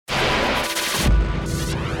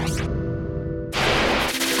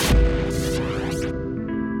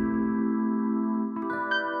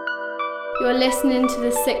You're listening to the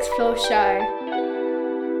 6th Floor Show.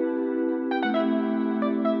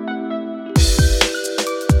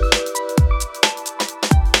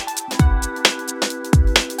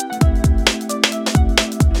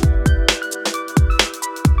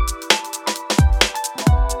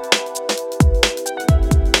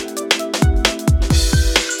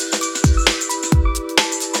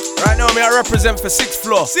 I represent for 6th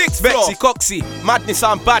Floor. 6th Floor. Betsy, Coxie, Madness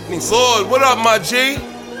and Badness. Lord, what up, my G?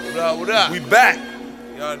 What up, what up? We back.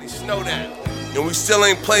 Y'all already know that. And we still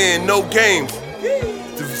ain't playing no games.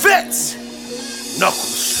 The vets.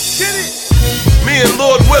 Knuckles. Get it. Me and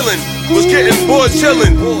Lord Willin was getting bored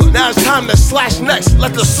chillin'. Now it's time to slash necks,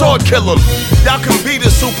 let the sword kill 'em. Y'all can be the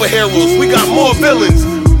superheroes, we got more villains.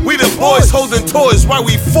 We the boys holding toys while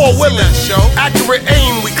we four-wheeling. Accurate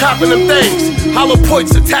aim, we copping them things. Hollow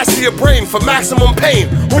points attached to your brain for maximum pain.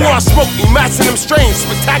 Who wanna smoke me, matching them strains,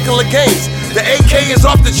 spectacular games. The AK is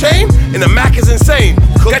off the chain, and the Mac is insane.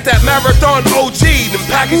 Got that Marathon OG, them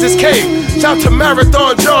packages came. Shout to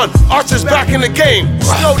Marathon John, Archer's back in the game.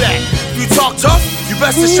 Know that. You talk tough, you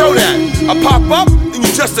best to show that. I pop up, and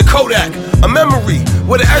you just a Kodak. A memory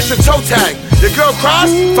with an extra toe tag. Your girl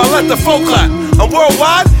cries if I let the folk clap. I'm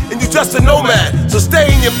worldwide, and you just a nomad. So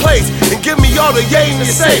stay in your place and give me all the yay in your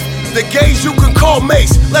safe. The gays you can call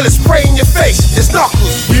mace, let it spray in your face. It's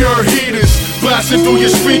Knuckles. Pure heaters, blasting through your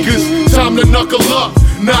speakers. Time to knuckle up,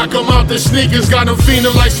 knock 'em out their sneakers. Got 'em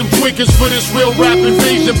feeling like some tweakers for this real rap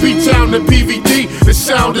invasion. B-Town and PVD, the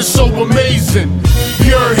sound is so amazing.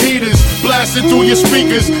 Pure heaters, blasting through your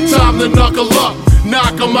speakers. Time to knuckle up,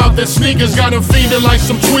 knock 'em out their sneakers. Got 'em feeling like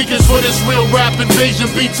some tweakers for this real rap invasion.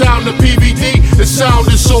 B-Town to PVD, the sound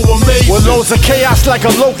is so amazing. With loads of chaos like a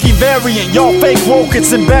Loki variant. Y'all fake woke,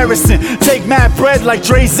 it's embarrassing. Take mad bread like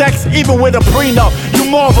Dre's X, even with a prenup. You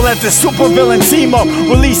marvel at this supervillain team up.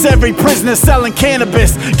 Release every prisoner selling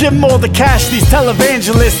cannabis. Give them all the cash, these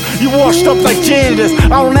televangelists. You washed up like janitors.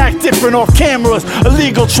 I don't act different off cameras.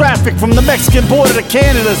 Illegal traffic from the Mexican border to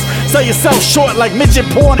Canada's. Sell yourself short like midget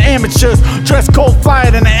porn amateurs. Dress code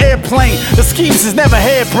flyer than an airplane. The schemes is never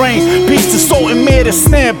harebrained. Beats to salt and mere to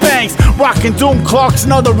snare bangs. Rockin' doom clocks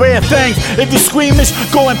and other rare things. If you squeamish,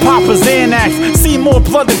 go and pop a Xanax. See more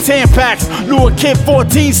blood than Tampax. Knew a kid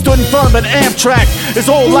 14 stood in front of an Amtrak. His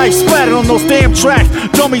whole life splattered on those damn tracks.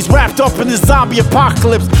 Dummies wrapped up in this zombie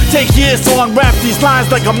apocalypse. Take years to unwrap these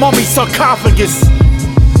lines like a mummy sarcophagus.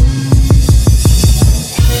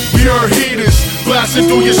 Pure heaters, blasting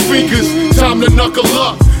through your speakers. Time to knuckle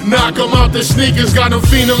up, knock 'em out their sneakers. Got 'em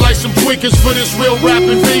feeling like some tweakers for this real rap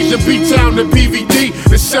invasion. B-Town to PVD,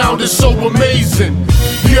 the sound is so amazing.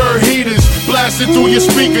 Pure heaters, blasting through your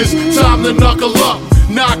speakers. Time to knuckle up,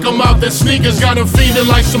 knock 'em out their sneakers. Got 'em feeling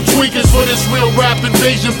like some tweakers for this real rap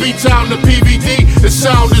invasion. B-Town to PVD, the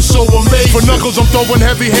sound is so amazing. For Knuckles, I'm throwing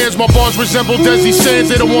heavy hands. My bars resemble Desi Sands.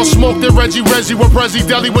 They don't want smoke, they're Reggie with Prezi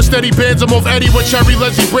Deli with steady bands. I'm off Eddie with Cherry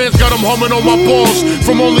Leslie brands. Got 'em humming on my balls.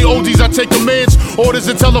 From only oldies, I take commands. Orders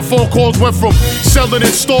and telephone calls went from selling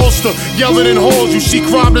in stalls to yelling in halls. You see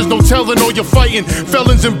crime, there's no telling, or you're fighting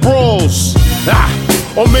felons and brawls.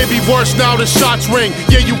 Or maybe worse now, the shots ring.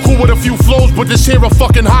 Yeah, you cool with a few flows, but this here a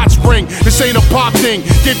fucking hot spring. This ain't a pop thing.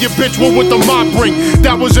 Give your bitch what with the mop ring.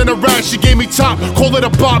 That was in a rash, she gave me top. Call it a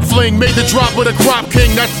bob fling. Made the drop with a crop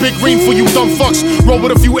king. That's big green for you dumb fucks. Roll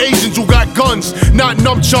with a few Asians who got guns, not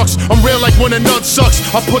nunchucks. I'm real like when a nut sucks.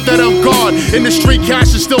 I put that on guard. In the street,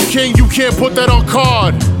 Cash is still king. You can't put that on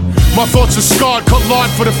card. My thoughts are scarred, cut lard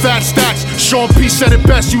for the fat stacks. Sean P said it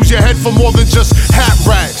best. Use your head for more than just hat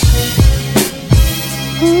racks.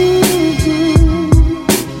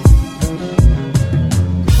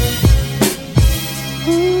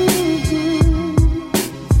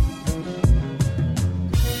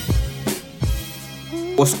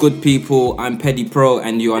 What's good, people? I'm Petty Pro,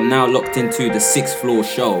 and you are now locked into the 6th Floor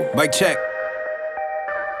Show. Mic check.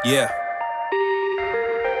 Yeah.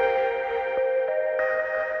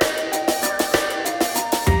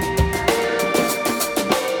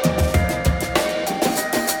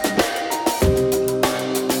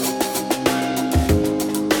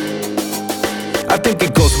 I think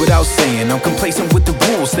it goes without saying, I'm complacent with the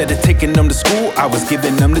rules. Instead of taking them to school, I was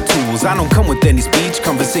giving them the tools. I don't come with any speech,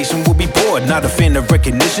 conversation will be bored. Not a fan of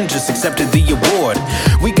recognition, just accepted the award.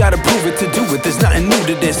 We gotta prove it to do it, there's nothing new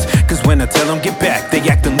to this. Cause when I tell them get back, they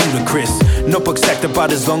actin' ludicrous. Notebook stacked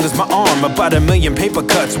about as long as my arm. About 1 million paper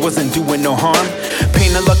cuts, wasn't doing no harm.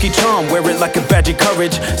 Paint a lucky charm, wear it like a badge of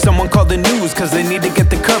courage. Someone call the news, cause they need to get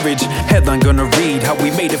the courage. Headline gonna read how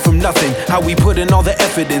we made it from nothing. How we put in all the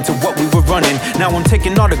effort into what we were running. Now I'm I'm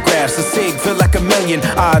taking autographs. A sig feel like a million,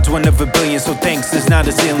 odds 1 of a billion. So thanks, there's not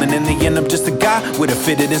a ceiling. In the end, I'm just a guy with a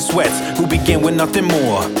fitted in sweats who began with nothing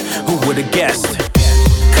more. Who would've guessed?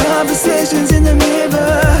 Conversations in the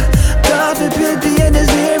mirror, God forbid the end is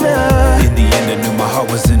nearer. In the end, I knew my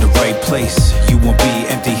heart was in the right place. You won't be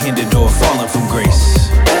empty-handed or falling from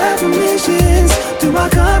grace. Affirmations through my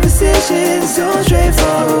conversations, don't stray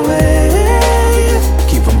far away.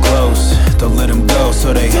 Keep them close, don't let them go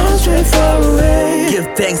so they don't stray far away. Give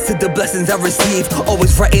thanks to the blessings I receive.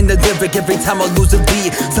 Always writing the lyric every time I lose a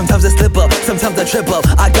beat. Sometimes I slip up, sometimes I trip up.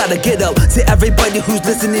 I gotta get up. To everybody who's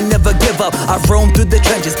listening, never give up. I roam through the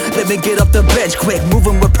trenches, let me get off the bench quick.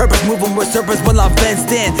 Moving with purpose, moving with purpose when I'm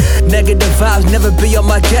fenced in. Negative vibes never be on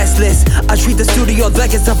my guest list. I treat the studio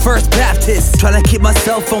like it's a First Baptist. Trying to keep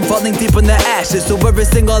myself from falling deep in the ashes. So every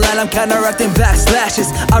single line I'm counteracting backslashes.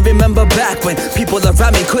 I remember back when people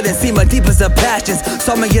around me couldn't see my deepest of passions.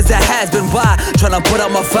 Saw me as it has been why trying to put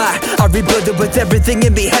out my fire. I rebuild it with everything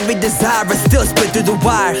in me, heavy desire, and still spit through the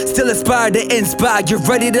wire. Still inspired to inspire. You're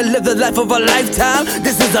ready to live the life of a lifetime.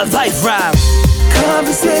 This is a life rhyme.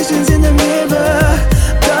 Conversations in the mirror,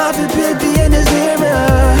 God forbid the end is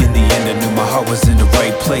nearer. In the end, I knew my heart was in the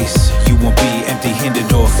right place. You won't be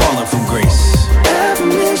empty-handed or falling from grace.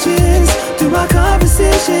 Affirmations through my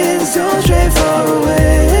conversations, don't stray far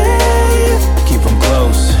away. Keep them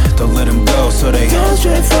close, don't let them go so they don't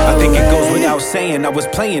stray far away. I think it goes without saying I was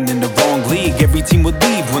playing in the wrong league. Every team would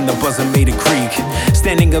leave when the buzzer made a creak.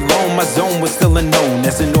 Standing alone, my zone was still unknown.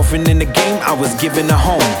 As an orphan in the game, I was given a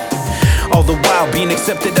home. All the while being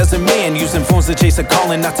accepted as a man, using phones to chase a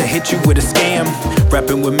calling, not to hit you with a scam.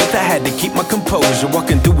 Rapping with myth, I had to keep my composure.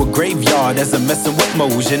 Walking through a graveyard as I'm messing with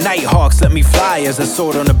Mosier. Nighthawks let me fly as a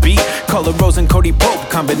sword on a beat. Color Rose and Cody Pope,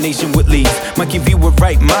 combination with Leeds. Might give you a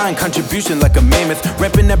right mind, contribution like a mammoth.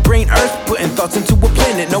 Repping that brain earth, putting thoughts into a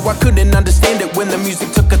planet. No, I couldn't understand it when the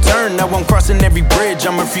music took a turn. Now I'm crossing every bridge,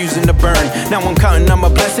 I'm refusing to burn. Now I'm counting on my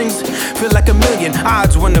blessings, feel like a million,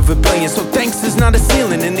 odds 1 of a billion. So thanks is not a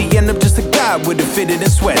ceiling. In the end, I'm just a guy with a fitted in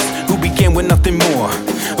sweats who began with nothing more.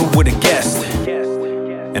 Who would've guessed?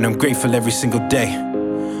 And I'm grateful every single day.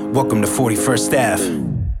 Welcome to 41st Ave.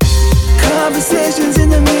 Conversations in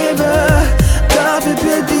the mirror, God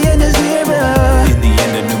forbid the end is nearer. In the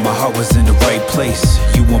end, I knew my heart was in the right place.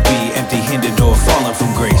 You won't be empty-handed or falling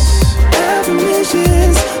from grace.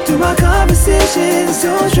 Affirmations through my conversations,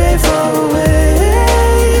 don't stray far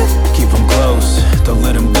away. Keep them close, don't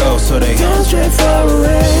let them go so they don't stray far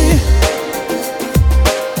away.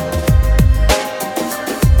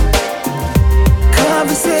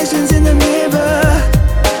 Conversations in the mirror,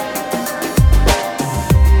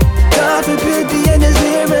 God forbid the end is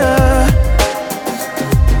nearer.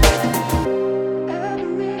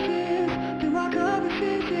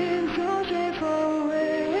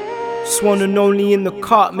 One and only in the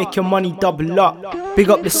cart, make your money double up.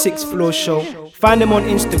 Big up the 6th Floor Show. Find them on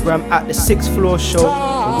Instagram at the 6th Floor Show.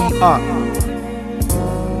 And we are.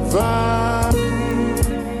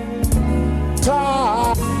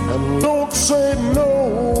 Don't say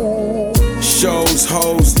no. Shows,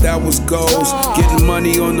 hoes, that was goals. Getting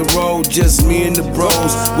money on the road, just me and the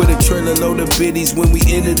bros. With a trailer load of biddies when we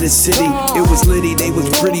entered the city. It was litty, they was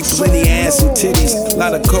pretty, plenty ass and titties.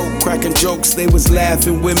 Lot of coke, cracking jokes, they was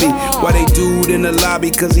laughing with me. Why they dude in the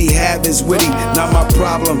lobby, cause he have his witty. Not my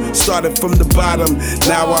problem, started from the bottom.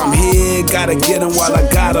 Now I'm here, gotta get him while I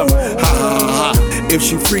got him. Ha ha ha. If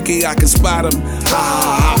she freaky, I can spot him. Ha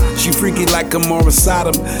ha ha. She freaky like I'm on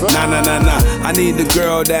Sodom. Nah, nah, nah, nah. I need the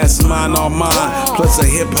girl that's mine, all mine. Plus a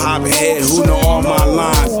hip hop head who know all my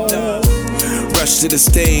lines. Rush to the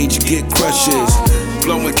stage, get crushes.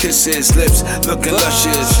 Blowing kisses, lips looking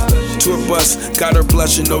luscious. Tour bus, got her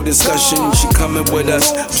blushing, no discussion. She coming with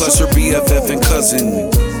us, plus her BFF and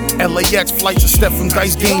cousin. LAX flights, a step from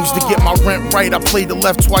dice games to get my rent right. I played the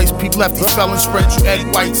left twice, peep lefty, fell and spread you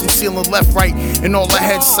egg whites. I'm sealing left, right, and all I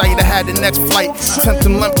had sight. I had the next flight.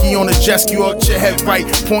 Tempting Lemke on a jet ski, out your head right.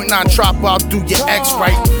 .9 drop, I'll do your ex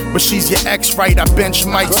right. But she's your ex right. I bench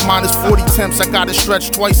mics, minus 40 temps. I gotta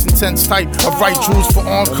stretch twice, intense tight. I write jewels for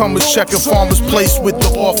oncomers, checking farmers place with the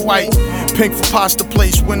off-white. Pink for pasta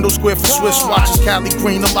place, window square for Swiss watches, Cali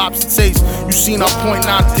green, the lobster taste. You seen our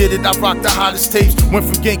 .9 did it, I rocked the hottest tapes. Went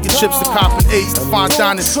from Genkin chips to copping A's to fine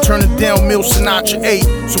dining, turning down Mill Sinatra 8.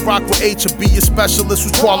 So rock with H or be a specialist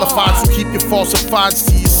who's qualified. So keep your falsifieds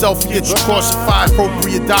to yourself and get you crucified.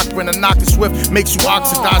 Appropriate doctrine, a knock and swift makes you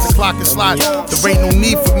oxidize a clock and slide. There ain't no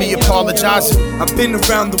need for me apologizing. I've been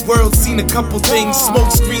around the world, seen a couple things.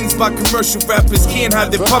 Smoke screens by commercial rappers, can't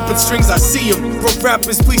hide their puppet strings. I see them. Broke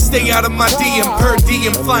rappers, please stay out of my DM. Per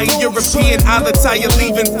diem, flying European, I'll tell you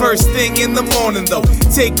leaving first thing in the morning though.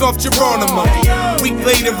 Take off Geronimo. week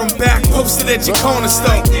later, I'm back, posted at your corner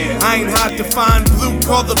store. I ain't hard to find, blue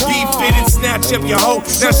collar, beef-fitted, snatch up your hoe.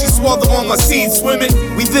 Now she swallow all my seeds swimming.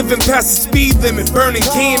 We living past the speed limit, burning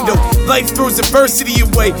candle. Life throws adversity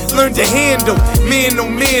away, learn to handle. Man, oh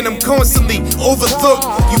man, I'm constantly overlooked.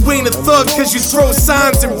 You ain't a thug cause you throw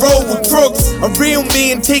signs and roll with crooks. A real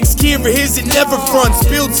man takes care of his and never fronts.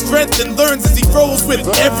 Builds strength and learns as he rolls with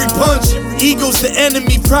every punch. Ego's the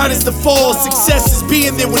enemy, pride is the fall. Success is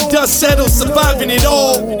being there when dust settles, surviving it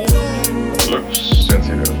all. Looks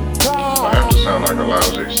sensitive. I have to sound like a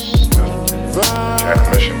lousy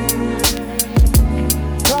cat-mission.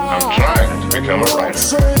 I'm trying to become a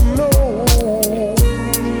writer.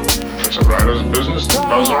 It's a writer's business to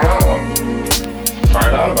buzz around,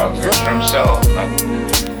 find out about things for himself, not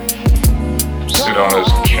sit on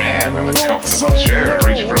his cab in the comfortable chair and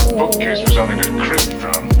reach for a bookcase for something to crib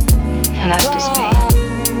from. And that just me.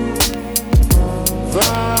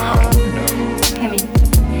 How do you know? I mean,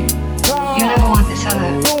 you never want this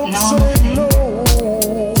other normal thing.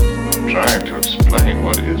 I'm trying to explain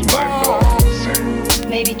what is my normal thing.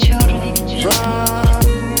 Maybe children.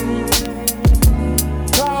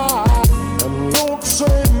 Don't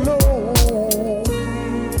say no.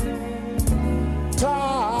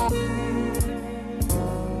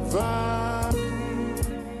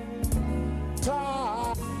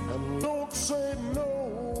 Don't say no.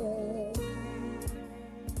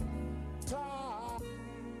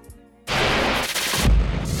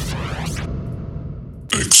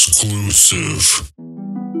 Exclusive.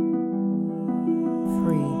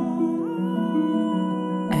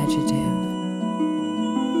 Adjective.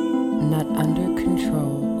 Not under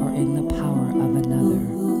control or in the power of another.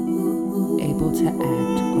 Able to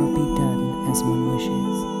act or be done as one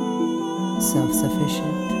wishes.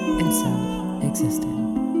 Self-sufficient and self-existent.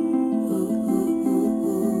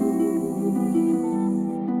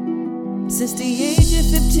 Since the age of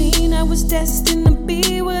 15, I was destined to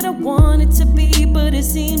be what I wanted to be, but it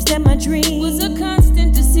seems that my dream was a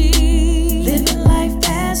constant deceit. Living life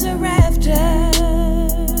as a rafter,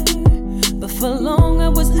 but for long I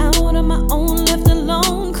was out on my own, left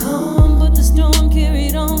alone. Calm, but the storm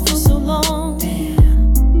carried on for so long. Damn,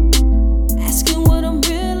 asking what I'm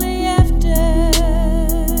really after.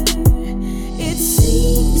 It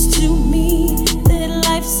seems to me that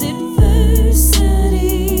life's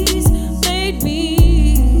adversities made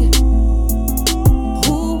me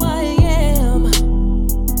who I am.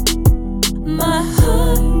 My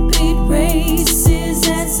heartbeat races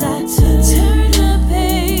as I turn the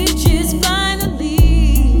pages.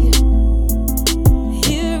 Finally,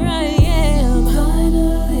 here I am.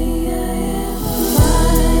 Finally,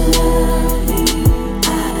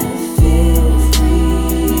 I feel free.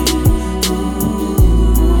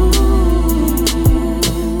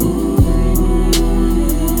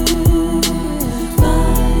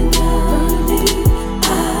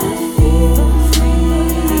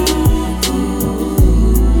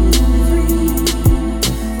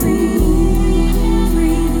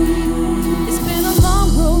 It's been a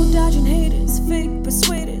long road dodging haters, fake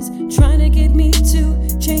persuaders, trying to get me to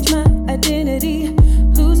change my identity,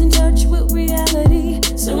 losing touch with reality,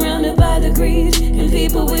 surrounded by the greed and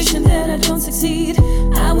people wishing that I don't succeed.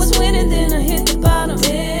 I was winning, then I hit the bottom.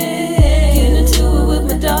 Getting into it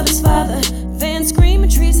with my daughter's father. Fans screaming,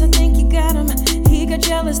 Patrice, I think you got him. He got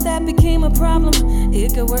jealous, that became a problem.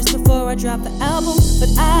 It got worse before I dropped the album, but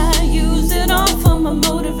I used it all for my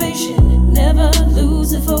motivation. Never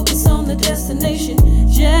lose the focus on the destination.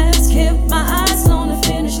 Just kept my eyes on the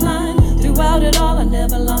finish line. Throughout it all, I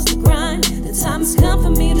never lost the grind. The time has come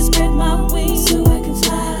for me to spread my wings, so I can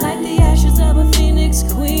fly like the ashes of a phoenix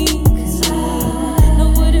queen. 'Cause I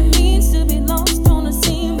know what it means to be lost on a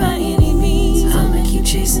scene by any means. I'ma keep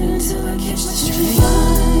chasing until I catch the stream.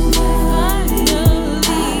 Finally, I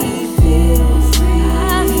feel free. I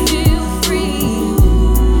feel free.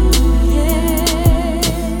 Yeah.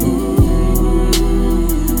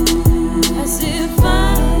 I said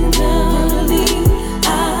finally, I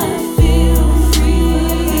feel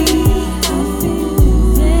free.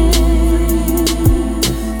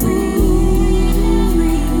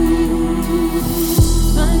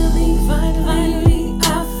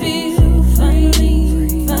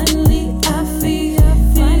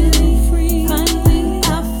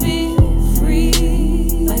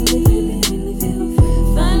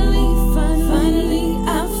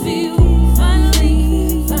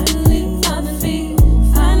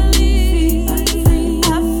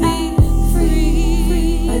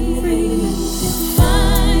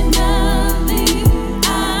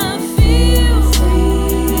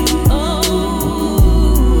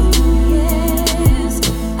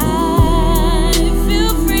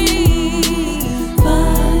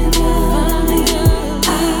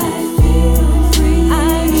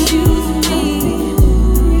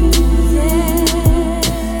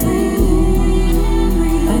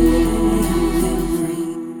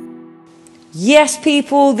 Yes,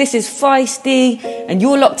 people, this is Feisty, and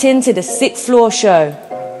you're locked into the 6th Floor Show.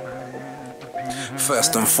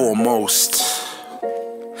 First and foremost,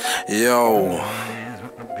 yo,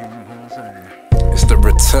 it's the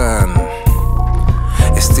return,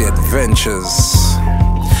 it's the adventures,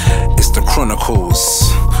 it's the Chronicles,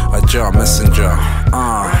 a jar messenger,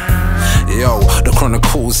 yo, the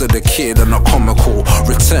Chronicles of the kid and the comical.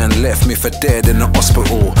 Return left me for dead in the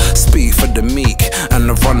hospital. Speak for the meek and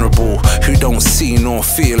the vulnerable, who don't see nor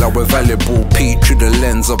feel how we're valuable. Peek through the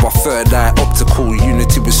lens of our third eye optical.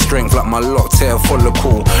 Unity with strength like my locked hair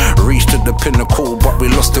follicle. Reached to the pinnacle but we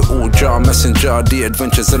lost it all. Jar messenger, the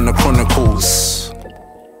adventures and the Chronicles.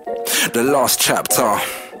 The last chapter,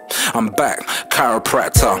 I'm back,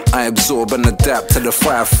 chiropractor. I absorb and adapt to the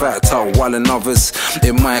 5 factor. While in others,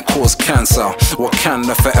 it might cause cancer.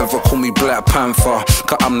 Wakanda forever call me Black Panther.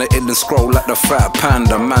 Cause I'm the hidden scroll like the fat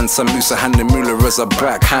panda. Mansa Musa handing Mula as a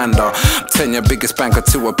backhander. 10 your biggest banker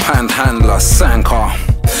to a panhandler. Sanka,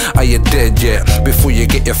 are you dead yet? Before you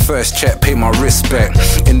get your first check, pay my respect.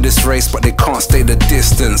 In this race, but they can't stay the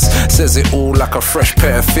distance. Says it all like a fresh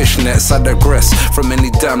pair of fishnets. I digress from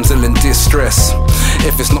any damsel in distress.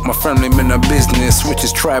 If it's not my family, men of business, which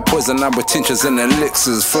is try poison, with tinctures and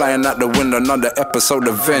elixirs. Flying out the window, another episode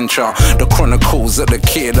of venture. The Chronicles of the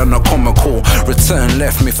kid and the comical. Return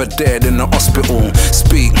left me for dead in the hospital.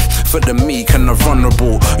 Speak for the meek and the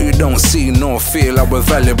vulnerable, who don't see nor feel how we're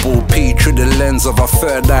valuable. Peek through the lens of our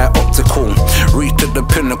third eye optical. Reached at the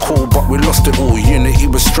pinnacle but we lost it all. Unity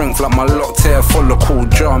with strength like my locked hair follicle.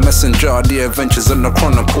 Jar messenger, the adventures and the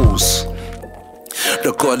Chronicles.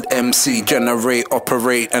 The God MC, generate,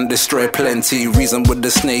 operate and destroy plenty. Reason with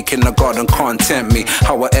the snake in the garden can't tempt me.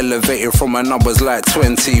 How I elevated from my numbers like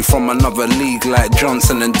 20. From another league like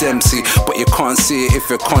Johnson and Dempsey. But you can't see it if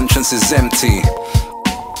your conscience is empty.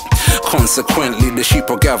 Consequently, the sheep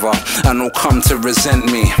will gather and all come to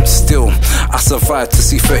resent me. Still, I survived to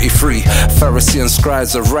see 33. Pharisee and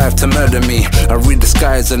scribes arrived to murder me. I read the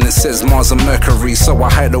skies and it says Mars and Mercury. So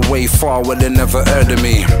I hide away far where they never heard of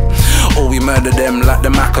me. Or we murder them like the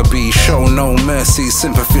Maccabees. Show no mercy,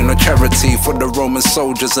 sympathy, no charity for the Roman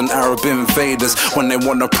soldiers and Arab invaders when they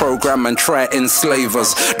want to program and try to enslave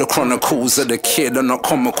us. The Chronicles of the kid are not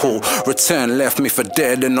comical. Return left me for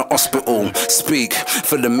dead in the hospital. Speak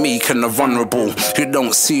for the meek and the vulnerable, who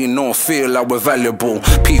don't see nor feel how we're valuable.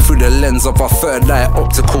 Peek through the lens of our third eye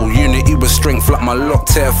optical. Unity with strength like my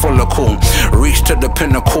locked hair follicle. Reached to the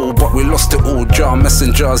pinnacle but we lost it all. Jar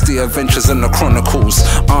messengers, the adventures and the Chronicles.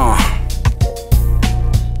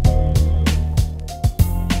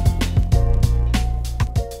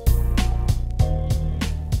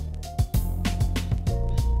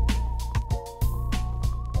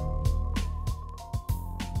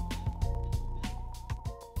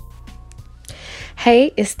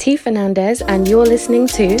 Hey, it's T Fernandez and you're listening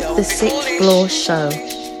to The 6th Floor Show.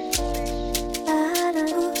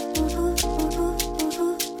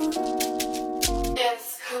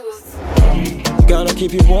 Gotta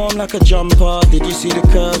keep you warm like a jumper. Did you see the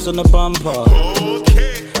curves on the bumper?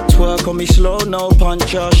 Twerk on me slow, no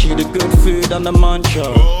puncher. She the good food and the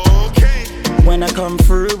muncher. When I come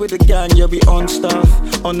through with the gang, you'll be on stuff.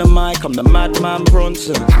 On the mic, I'm the madman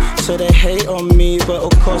Bronson. So they hate on me, but it'll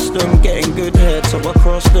cost them. Getting good head, so I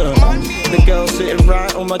cross them. The girl sitting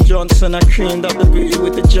right on my Johnson. I creamed up the booty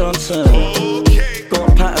with the Johnson.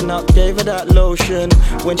 Got pattern up, gave her that lotion.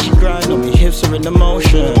 When she grind on me, hips are in the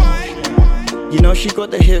motion. You know she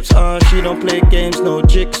got the hips, she don't play games, no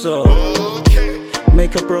jigsaw.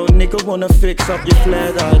 Make a bro nigga wanna fix up your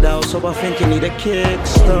flared eyed out, so I think you need a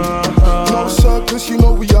kickstart. No sir, cause you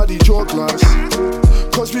know we are the joke class.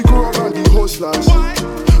 Cause we grew up on the hustlers.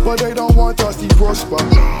 But they don't want us to prosper.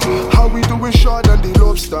 How we do it short than the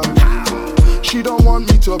lobster. She don't want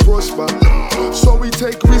me to prosper. So we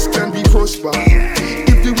take risks and we prosper.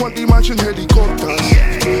 If you want the mansion helicopters,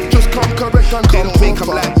 just come correct and come. They don't make them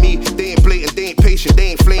like me. They ain't blatant, they ain't patient,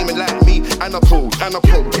 they ain't flaming like me. And I pose.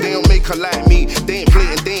 They don't make her like me. They ain't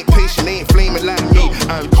blatant, they ain't patient, they ain't flaming like me.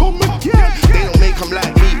 And come again. They don't make them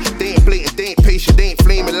like me. They ain't blatant, they ain't patient, they ain't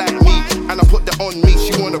flaming like me. And I put that on me,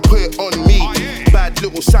 she wanna put it on me. Bad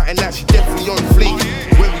little satin that she definitely on fleek.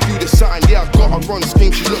 When we do the satin, yeah, I got her run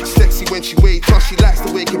scheme. She looks sexy when she waits, plus she likes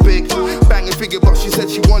to wake it big. Banging figure, but she said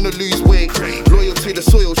she wanna lose weight. Loyal to the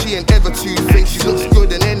soil, she ain't ever two-faced. She looks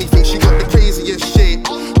good in anything, she got the craziest shape.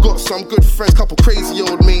 Got some good friends, couple crazy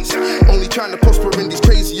old mates. Only trying to prosper in these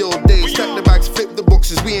crazy old days. Stack the bags, flip the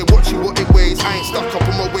boxes, we ain't watching what it weighs. I ain't stuck up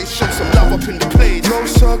on my waist, show some love up in the place. No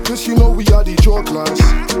circus, you know we are the jugglers.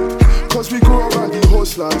 Cause we grew up around the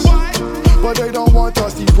hustlers. But they don't want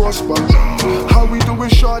us to prosper. How we do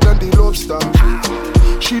it short than the lobster.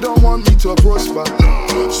 She don't want me to prosper.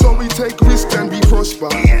 So we take risks and we prosper.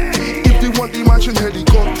 If they want the mansion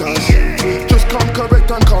helicopters, just come correct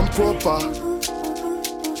and come proper.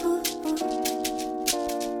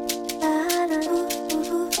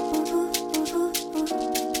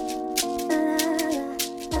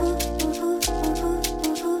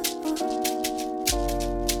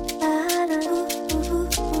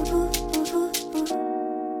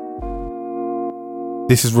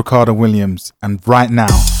 This is Ricardo Williams, and right now,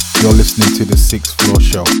 you're listening to the 6th Floor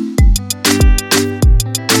Show.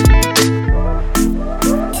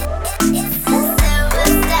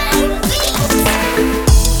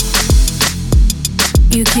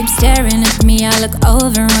 You keep staring at me, I look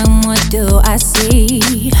over and what do I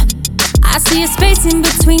see? I see a space in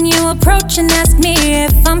between you, approach and ask me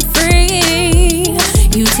if I'm free.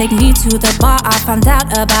 You take me to the bar, I found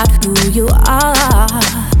out about who you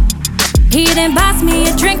are. He didn't buy me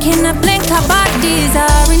a drink in a blink, our bodies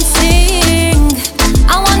are in sync.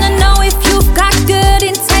 I wanna know if you've got good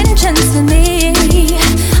intentions for me.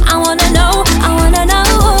 I wanna know,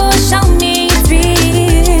 show me it's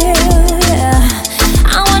real.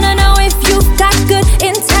 I wanna know if you've got good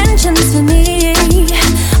intentions for me.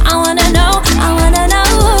 I wanna know,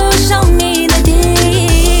 show me the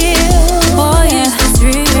deal. Boy, is this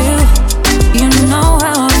real? You know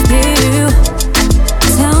how I feel.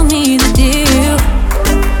 Tell me the deal.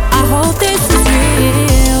 I hope this is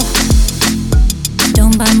real.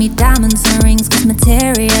 Don't buy me diamonds and rings, cause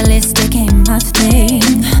materialistic ain't my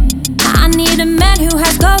thing. I need a man who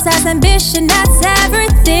has goals, has ambition, that's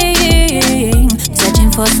everything.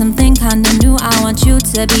 Searching for something kinda new, I want you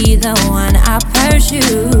to be the one I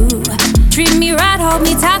pursue. Treat me right, hold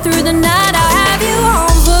me tight through the night, I'll have you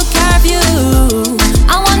home for curfew.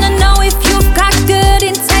 I wanna know if you've got good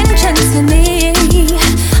intentions for me.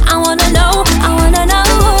 I wanna know,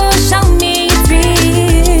 show me it's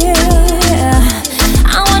real.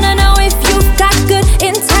 I wanna know if you've got good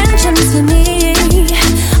intentions for me.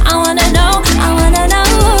 I wanna know,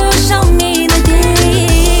 show me the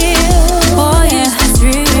deal. Boy, is this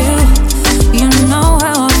real? You know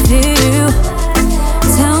how I feel.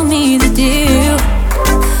 Tell me the deal.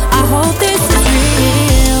 I hope this is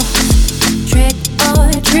real. Trick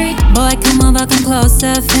or treat, boy, come over, come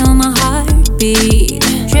closer, feel my heartbeat.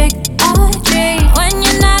 Trick or treat, when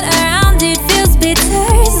you're not around, it feels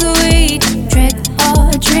bittersweet. Trick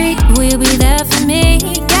or treat, we'll be there for me,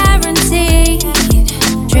 guaranteed.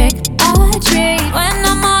 Trick or treat, when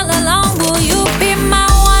I'm all alone, will you be my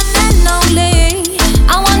one and only?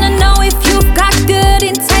 I wanna know if you've got good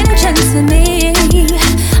intentions for me.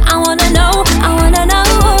 I wanna know,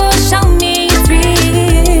 show me it's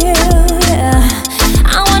real.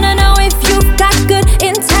 I wanna know if you've got good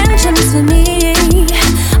intentions for me.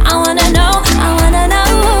 I wanna know,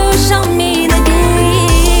 show me the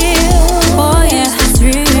deal. Boy, is this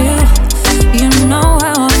real? You know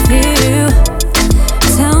how I feel.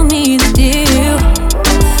 Tell me the deal.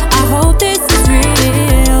 I hope this is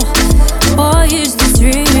real. Boy, is this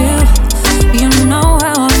real? You know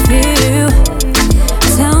how I feel.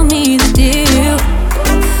 Tell me the deal.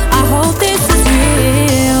 I hope this is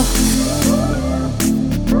real.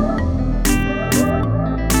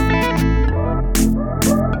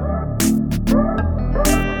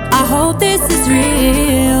 I hope this is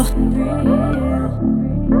real.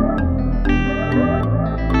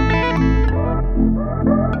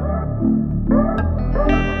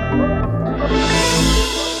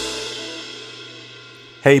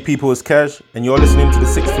 Hey people, it's Kash, and you're listening to the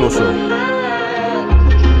 6th Floor Show.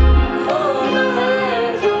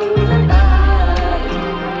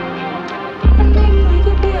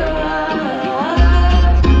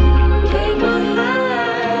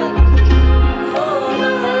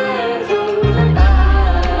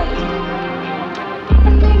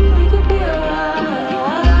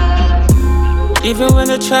 Even when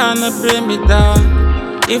they're trying to bring me down,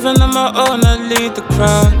 even on my own I lead the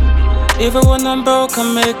crowd. Even when I'm broke I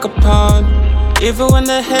make a pound. Even when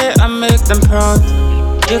they hate I make them proud.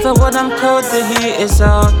 Even when I'm cold the heat is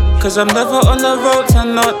out, cause I'm never on the road to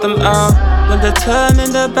knock them out. When they turn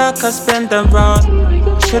in the back I spin them round.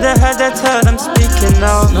 Should've had that turn, I'm speaking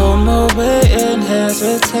now. No more waiting,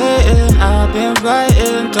 hesitating. I've been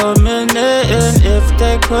writing, dominating. If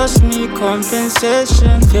they cross me,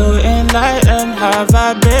 compensation. Feel enlightened, high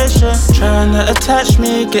vibration. Trying to attach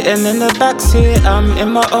me, getting in the backseat. I'm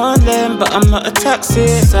in my own lane, but I'm not a taxi.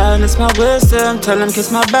 Silence my wisdom, tell them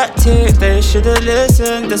kiss my back teeth. They should've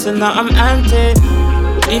listened, this and now I'm anti.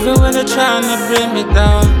 Even when they're trying to bring me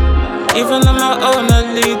down, even on my own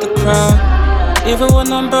I lead the crowd. Even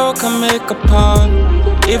when I'm broke I make a pound.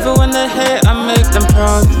 Even when they hate I make them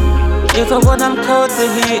proud. Even when I'm cold the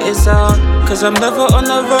heat is out. Cause I'm never on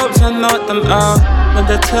the ropes, I knock them out. When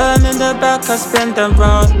they turn in the back I spin them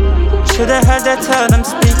round. Should've had that turn, I'm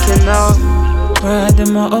speaking now.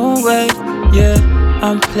 Riding my own way, yeah.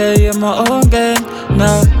 I'm playing my own game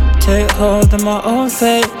now. Take hold of my own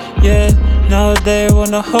fate, yeah. Now they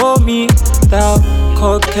wanna hold me down.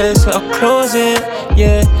 Cold case, so I close it,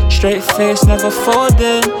 yeah. Straight face, never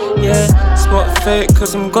folding, yeah. Spot fake,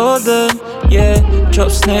 cause I'm golden, yeah.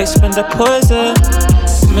 Drop snakes, spend the poison.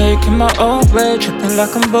 Making my own way, tripping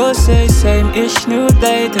like I'm bossy. Same-ish new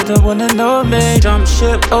day, they don't wanna know me. Jump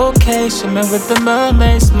ship, okay, swimming with the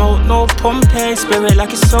mermaids. Smoke, no Pompeii, spirit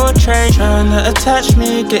like it's so trained. Trying to attach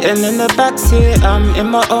me, getting in the backseat. I'm in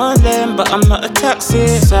my own lane, but I'm not a taxi.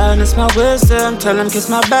 Silence my wisdom, tell them kiss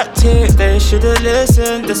my back teeth. They should've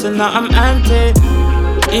listened, this and now I'm anti.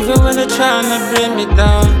 Even when they're trying to bring me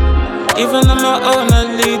down, even on my own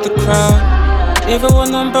I lead the crowd. Even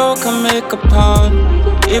when I'm broke I make a pound.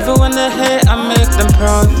 Even when they hate, I make them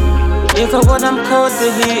proud. Even when I'm cold,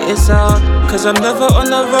 the heat is out. Cause I'm never on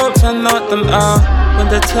the ropes, I knock them out. When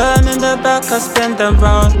they turn in the back, I spin them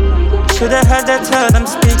round. Should've had that turn, I'm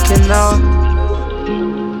speaking now.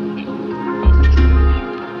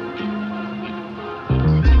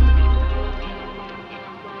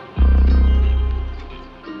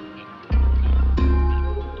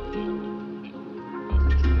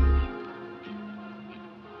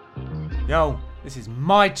 Yo, this is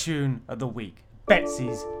my tune of the week,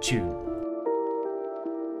 Betsy's tune.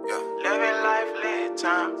 Living life lit,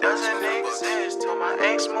 time doesn't exist. Till my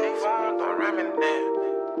ex move on, don't reminisce.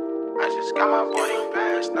 I just got my boarding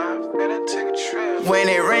pass, now I'm finna take a trip. When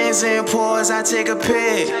it rains and pours, I take a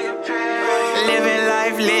pic. Living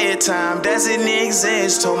life lit, time doesn't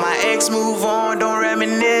exist. Till my ex move on, don't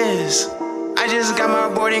reminisce. I just got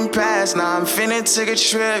my boarding pass, now I'm finna take a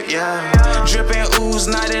trip, yeah. Drippin' ooze,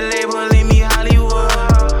 not a label, leave me Hollywood.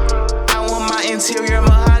 I want my interior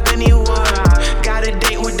mahogany wood. Got a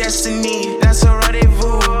date with destiny, that's a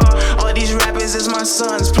rendezvous. All these rappers is my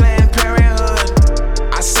sons, Planned Parenthood.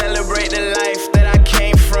 I celebrate the life that I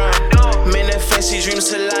came from. Manifest your dreams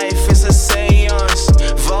to life, it's a seance.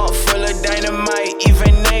 Vault full of dynamite,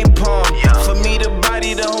 even napalm. For me to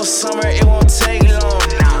body the whole summer, it won't take long.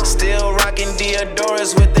 Still rocking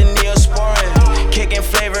Deodoras with the Neosporin. Kicking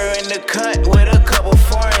flavor in the cut with a couple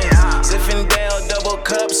foreigns. Zinfandel double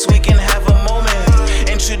cups, we can have a moment.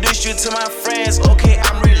 Introduce you to my friends, okay,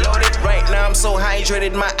 I'm reloaded. Right now I'm so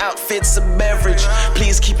hydrated, my outfit's a beverage.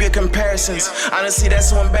 Please keep your comparisons, honestly that's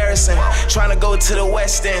so embarrassing. Trying to go to the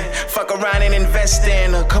West End, fuck around and invest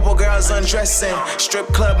in. A couple girls undressing, strip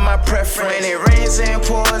club my preference. When it rains and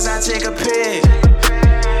pours, I take a pic.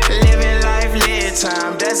 Living life lit,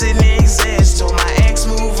 time doesn't exist. Till my ex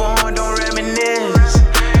move on, don't reminisce.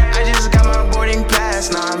 I just got my boarding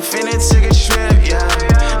pass, now I'm finna take a trip,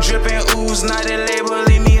 yeah. Drippin' ooze, not a label,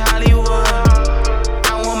 leave me Hollywood.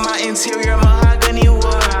 I want my interior mahogany wood.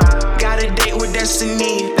 Got a date with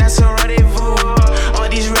destiny, that's a rendezvous. All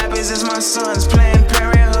these rappers is my sons, Planned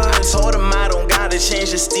Parenthood. I told them I don't gotta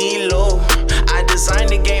change the stilo. I designed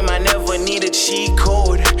the game, I never need a cheat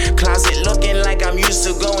code. Closet looking like I'm used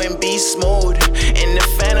to going beast mode. In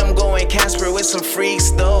the Phantom going Casper with some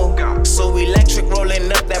freaks though. So electric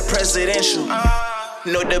rolling up that presidential.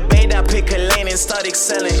 No debate, I pick a lane and start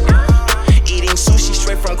excelling. Eating sushi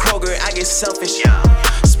straight from Kroger, I get selfish.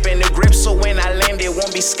 Spin the grip so when I land it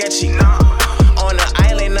won't be sketchy. On the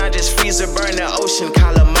island, I just freeze or burn the ocean.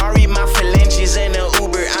 Calamari, my phalanges in the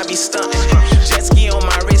Uber, I be stunting. Jet ski on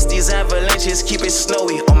my wrist, these avalanches keep it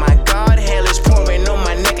snowy. Oh my God, hell is pouring on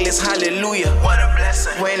my necklace, hallelujah. What a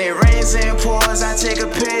blessing. When it rains and pours, I take a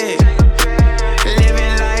pic.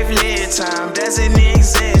 Living life lit, time doesn't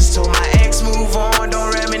exist. Till my ex move on,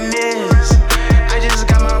 don't reminisce. I just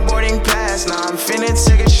got my boarding pass, now I'm finna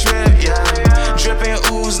take a trip, yeah. Drippin'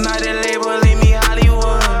 ooze, not a label, leave me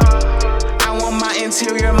Hollywood. I want my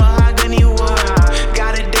interior mahogany wood.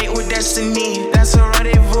 Got a date with destiny, that's a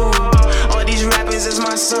rendezvous. All these rappers is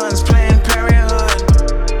my sons, Planned Parenthood.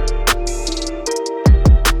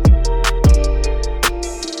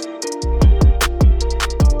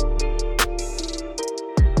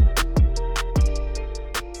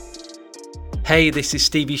 Hey, this is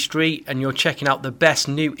Stevie Street, and you're checking out the best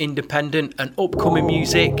new independent and upcoming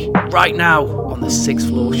music right now on the 6th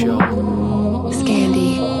Floor Show.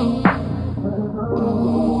 Scandy.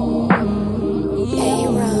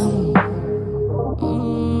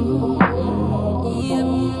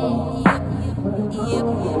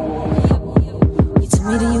 You told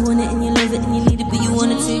me that you want it and you love it and you need it, but you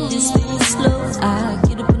wanna take this thing slow. I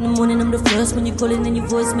get up in the morning, I'm the first when you call it and your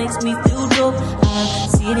voice makes me feel dope. I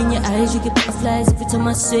see it in your eyes, you get butterflies every time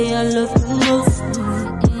I say I love you most.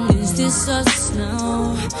 Is this us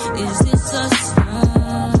now? Is this us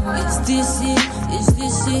now? Is this it? Is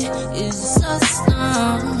this it? Is this us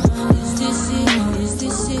now? Is this it? Is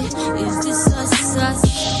this it? Is this us?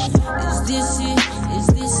 Is this it? Is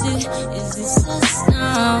this it? Is this us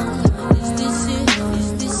now? Is this it? Is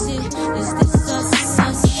this it? Is this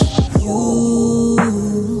us?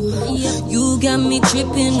 You got me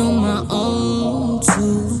tripping on my own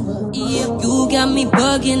too. You got me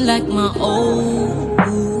bugging like my old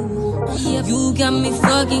boo. You got me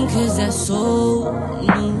fucking cause that's so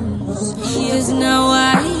news. Cause now I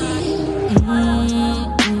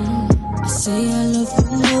say I love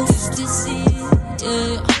you most. This is,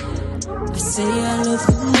 yeah. I say I love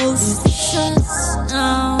you most. It's us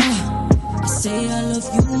now. I say I love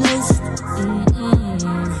you most.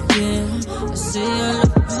 Yeah. I say I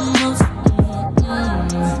love you most.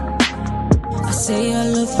 I say I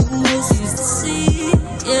love you most. Is the sea,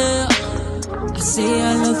 yeah. I say I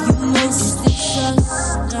love you most. Is the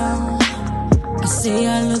trust now. I say I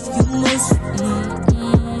love you most.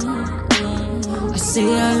 I say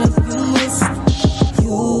I love you most.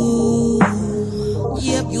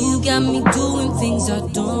 You got me doing things I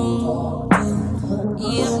don't do.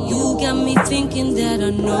 You got me thinking that I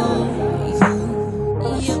know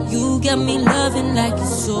you. You got me loving like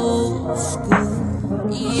it's old school.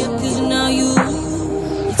 Cause now you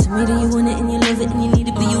told me that you want it and you love it and you need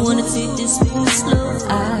it, but you wanna take this thing slow.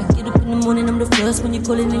 I get up in the morning, I'm the first when you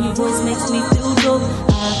call it and your voice makes me feel dope.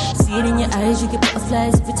 I see it in your eyes, you get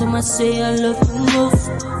butterflies every time I say I love you most.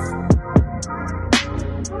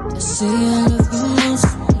 I say I love you most.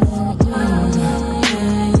 I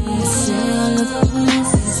say I love you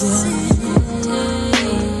most. I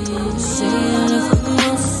say I love you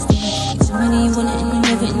most. You told me that you want it and you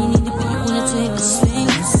love it and you need it, but you wanna take this thing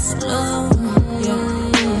slow. Yeah.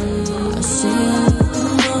 I say I love you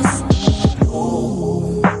most.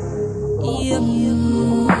 Yep.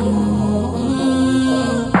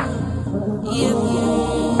 Yep.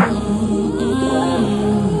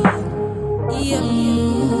 Yep.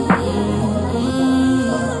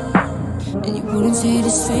 And you wouldn't take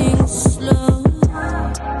this thing slow.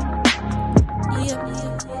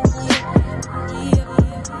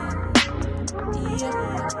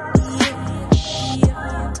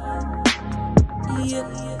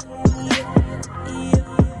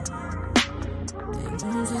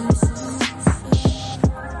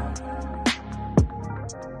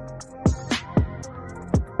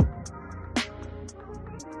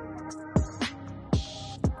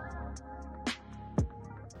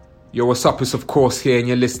 Yo, what's up? It's of course here, and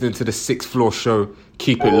you're listening to the 6th Floor Show.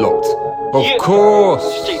 Keep it locked. Of course.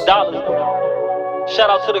 Straight Dollaz. Shout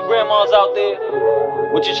out to the grandmas out there.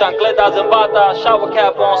 With your chancletas and bata, shower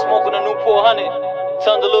cap on, smoking a new 400.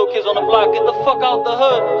 Telling the little kids on the block, get the fuck out the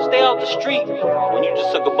hood, stay out the street. When you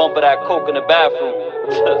just took a bump of that coke in the bathroom.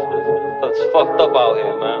 It's fucked up out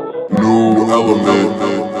here, man. New element.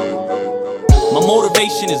 My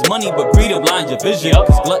motivation is money, but greed will blind your vision.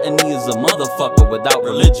 Cause gluttony is a motherfucker without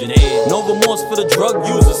religion. No remorse for the drug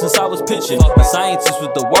user since I was pitching. The scientist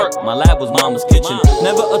with the work, my lab was mama's kitchen.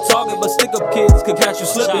 Never a target, but stick up kids could catch you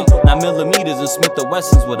slipping. 9mm and Smith &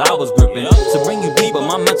 Wessons what I was gripping. To bring you deeper,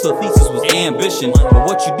 my mental thesis was ambition. But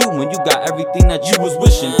what you do when you got everything that you was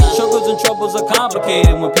wishing? Struggles and troubles are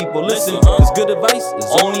complicated when people listen. Cause good advice is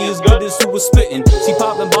only as good as who was spitting. See,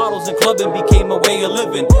 popping bottles and clubbing became a way of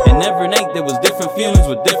living. And every night there was different feelings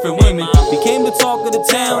with different women. Became the talk of the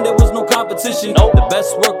town, there was no competition. The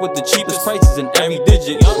best work with the cheapest prices in every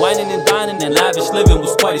digit. Whining and dining and lavish living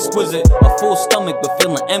was quite exquisite. A full stomach but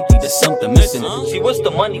feeling empty, there's something missing. See, what's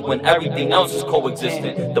the money when everything else is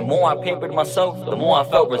coexistent? The more I pampered myself, the more I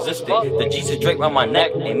felt resistant. The Jesus draped around my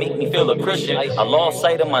neck, they make me feel a Christian. I lost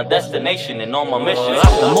sight of my destination and on my mission.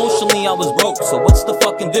 Emotionally I was broke, so what's the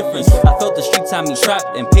fucking difference? I felt the streets had me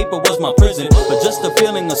trapped and paper was my prison. But just the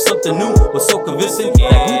feeling of something new was so convincing.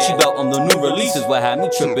 That Gucci belt on the new release streets is what had me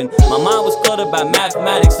tripping. My mind was cluttered by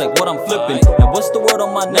mathematics, like what I'm flipping. And what's the word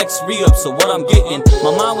on my next re-up, so what I'm getting.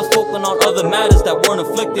 My mind was focusing on other matters that weren't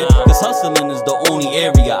afflicted. Cause hustling is the only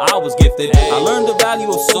area I was gifted. I learned the value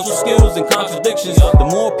of social skills and contradictions. The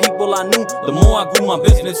more people I knew, the more I grew my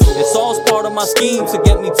business. It's all part of my scheme to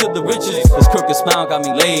get me to the riches. This crooked smile got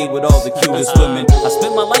me laid with all the cutest women. I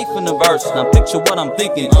spent my life in the verse, now picture what I'm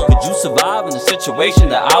thinking. Could you survive in a situation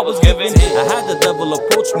that I was given? I had the devil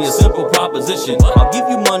approach me, a simple proposition. I'll give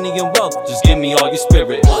you money and wealth, just give me all your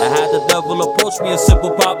spirit. I had the devil approach me, a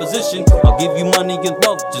simple proposition. I'll give you money and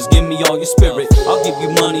wealth, just give me all your spirit. I'll give you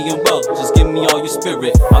money and wealth, just give me all your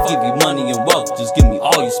spirit. I'll give you money and wealth, just give me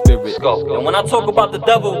all your spirit. Go. And when I talk about the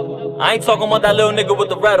devil, I ain't talking about that little nigga with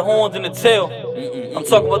the red horns and the tail. I'm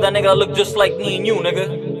talking about that nigga that look just like me and you,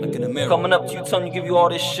 nigga. Look in the mirror. Coming up to you, telling you, give you all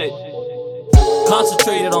this shit.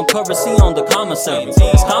 Concentrated on currency on the commissary.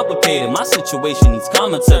 It's complicated, my situation needs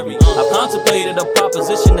commentary. I've contemplated a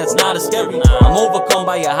proposition that's not as scary. I'm overcome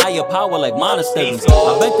by a higher power like monasteries.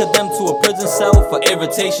 I've been condemned to a prison cell for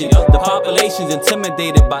irritation. The population's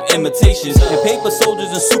intimidated by imitations. And paper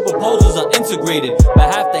soldiers and superposers are integrated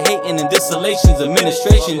by half the hating and desolation's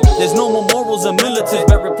administration. There's no more morals and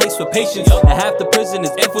militants but replaced with patience. And half the prison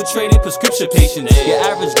is infiltrated prescription patients. Your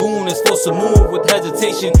average goon is forced to move with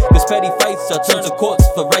hesitation. Cause petty fights are turned to courts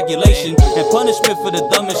for regulation. And punishment for the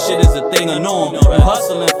dumbest shit is a thing of norm. You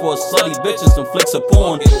hustling for a slutty bitch and some flicks of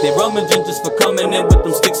porn. They rummaging just for coming in with them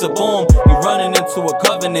sticks of bomb. You running into a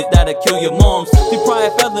covenant that'll kill your moms. The prior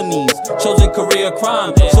felonies, chosen career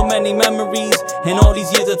crime. So many memories in all these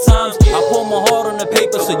years of times. I pour my heart on the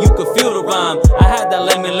paper so you could feel the rhyme. I had that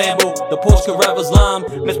lemon Lambo, the Porsche Carrera's lime.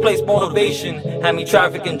 Misplaced motivation, had me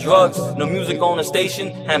trafficking drugs. No music on the station,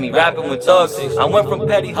 had me rapping with thugs. I went from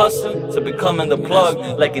petty hustling to becoming the plug.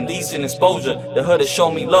 Like indecent exposure, the hood has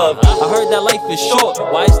shown me love. I heard that life is short,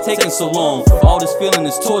 why it's taking so long? All this feeling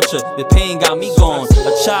is torture, the pain got me gone.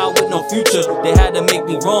 A child with no future, they had to make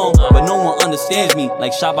me wrong. But no one understands me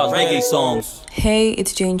like Shabba's reggae songs. Hey,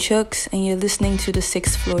 it's Jane Chucks, and you're listening to the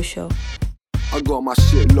 6th Floor Show. I got my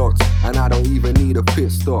shit locked, and I don't even need a pit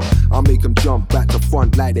stop. I make them jump back to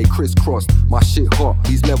front like they crisscrossed. My shit hot,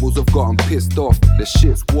 these levels have got them pissed off. The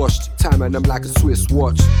shit's washed, timing them like a Swiss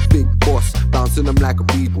watch. Big boss, bouncing them like a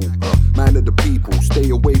beetle. Man of the people, stay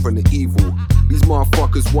away from the evil. These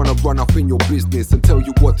motherfuckers wanna run up in your business and tell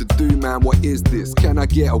you what to do, man, what is this? Can I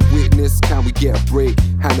get a witness? Can we get a break?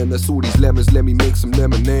 Handing us all these lemons, let me make some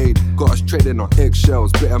lemonade. Got us treading on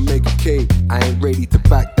eggshells, better make a cake. I ain't ready to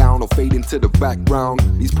back down or fade into the background.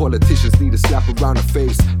 These politicians need a slap around the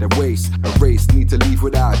face. Their waist, a race, need to leave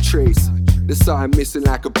without a trace. There's something missing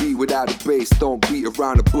like a beat without a bass. Don't beat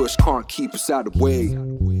around the bush, can't keep us out of the way.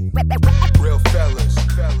 Real fellas. Real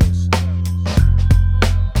fellas.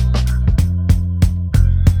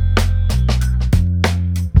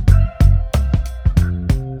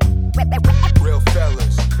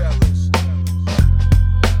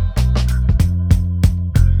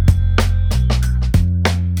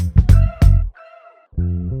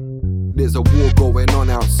 There's a war going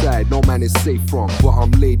on outside, no man is safe from. But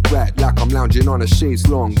I'm laid back like I'm lounging on a chaise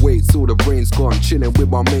long. Wait till the rain's gone, chilling with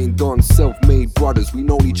my main don. Self-made brothers, we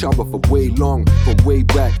know each other for way long. From way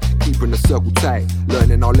back, keeping the circle tight.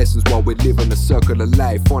 Learning our lessons while we're living a circle of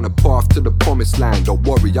life. On a path to the promised land, don't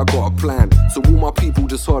worry, I got a plan. So all my people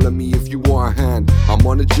just holler me if you want a hand. I'm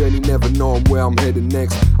on a journey, never knowing where I'm heading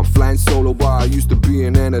next. I'm flying solo, but I used to be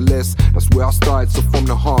an NLS. That's where I started, so from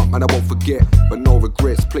the heart, man, I won't forget. But no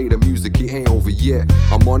regrets, play the music, it ain't over yet.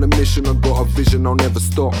 I'm on a mission, I got a vision, I'll never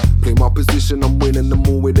stop. Play my position, I'm winning them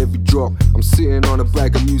all with every drop. I'm sitting on a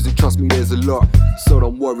bag of music, trust me, there's a lot. So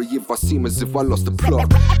don't worry if I seem as if I lost the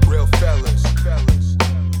plot. Real fellas.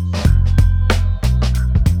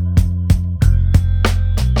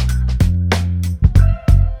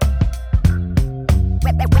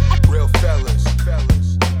 Real fellas.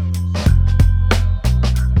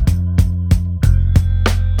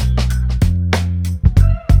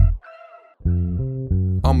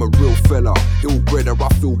 I'm a real fella, ill-bredder, I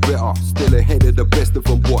feel better. Still ahead of the best of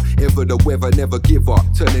them, whatever the weather, never give up.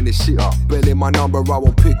 Turning this shit up, belly my number, I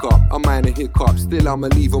won't pick up. I'm man a hiccup, still I'ma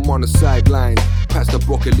leave them on the sideline. Past the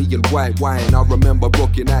broccoli and white wine, I remember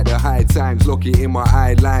rocking at the high times. Lock it in my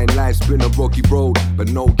eye line, life's been a rocky road. But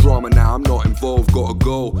no drama now, I'm not involved, gotta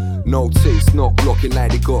go. No taste, not blocking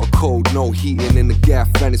like they got a cold. No heating in the gaff,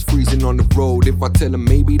 and it's freezing on the road. If I tell them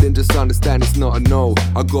maybe, then just understand it's not a no.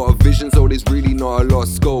 I got a vision, so there's really not a lot of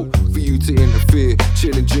scope for you to interfere.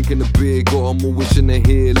 Chilling, drinking the beer, got 'em all wishing to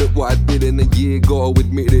hear. Look what I did in a year, gotta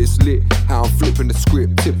admit that it's lit. How I'm flipping the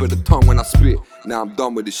script, tip of the tongue when I spit. Now I'm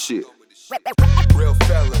done with this shit. Real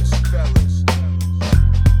fellas.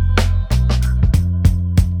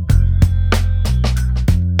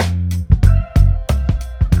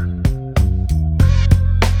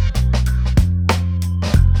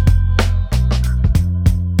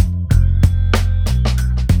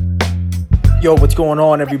 Yo, what's going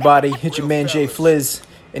on, everybody? It's your man Jay Flizz,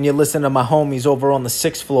 and you're listening to my homies over on the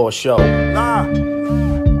 6th Floor Show. Nah,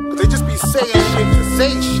 they just be saying shit to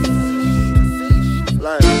say shit.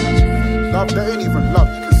 Like, love, that ain't even love.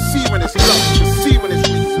 You can see when it's love. You can see when it's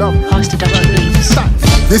really love.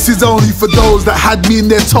 This is only for those that had me in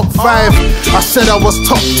their top 5. I said I was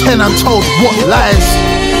top 10 and told what lies.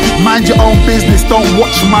 Mind your own business, don't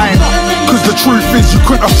watch mine. Cause the truth is you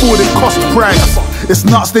couldn't afford it, cost price. It's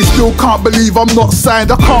nuts, they still can't believe I'm not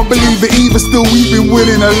signed. I can't believe it either, still we've been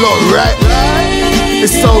winning a lot, right?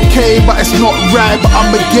 It's okay, but it's not right. But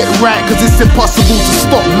I'ma get right, cause it's impossible to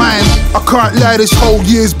stop mine. I can't lie, this whole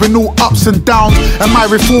year's been all ups and downs. Am I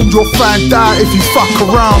reformed? You'll find out if you fuck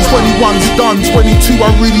around. 21's done, 22 I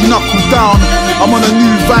really knuckle down. I'm on a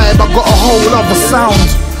new vibe, I got a whole other sound.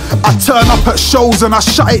 I turn up at shows and I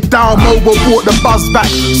shut it down. Mobile brought the buzz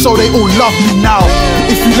back, so they all love me now.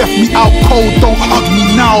 If you left me out cold, don't hug me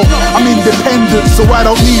now. I'm independent, so I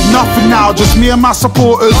don't need nothing now. Just me and my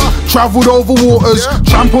supporters. Travelled over waters,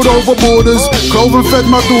 trampled over borders. Clove and fed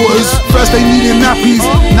my daughters. First they needed nappies,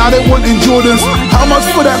 now they wanting Jordans. How much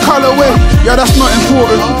for that colourway? Yeah, that's not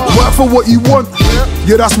important. Work for what you want.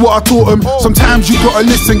 Yeah, that's what I taught them. Sometimes you gotta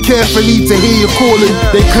listen carefully to hear you calling.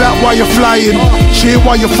 They clap while you're flying, cheer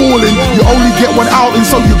while you're falling. You only get one outing,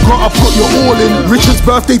 so you gotta put your all in. Richard's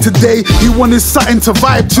birthday today, he wanted something to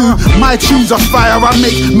vibe to. My tunes are fire, I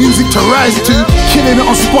make music to rise to. Killing it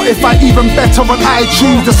on Spotify, even better on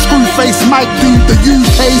iTunes. The Screwface Mike dude, the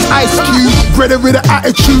UK's Ice Cube. Brother with an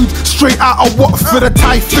attitude, straight out of Watford, a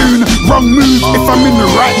typhoon. Wrong move, if I'm in the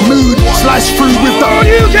right mood. Slice through with the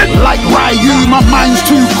like Ryu. My mind's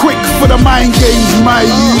too quick for the mind games, my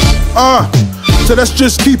youth. So let's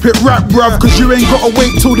just keep it wrapped, bruv, cause you ain't gotta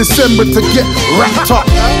wait till December to get wrapped up.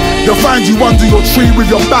 They'll find you under your tree with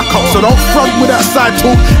your back up, so don't front with that side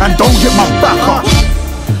talk and don't get my back up.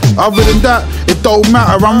 Other than that, it don't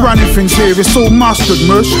matter, I'm running things here, it's all mustard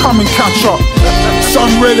mush, come and catch up.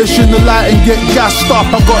 Some relish in the light and get gassed up,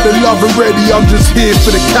 I got the love already, I'm just here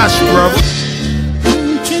for the cash, bruv.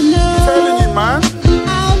 Telling you, man.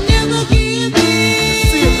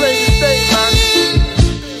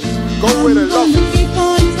 Go where the love is.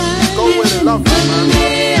 Go where the love is, man.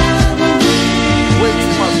 Way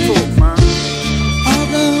too much talk, man.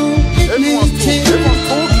 Everyone's talking. See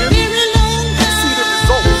the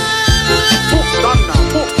results.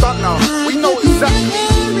 Talk's done now. We know exactly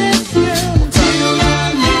what time.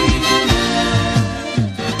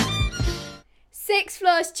 6th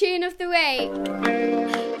Floor's tune of the week.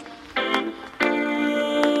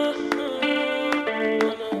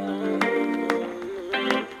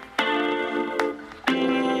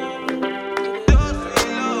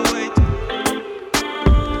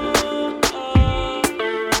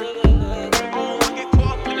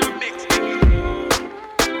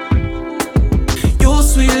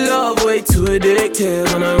 Too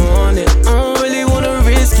addicted when I want it. I don't really wanna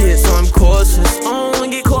risk it, so I'm cautious. I don't wanna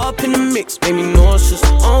get caught up in the mix, make me nauseous.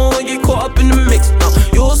 I don't wanna get caught up in the mix.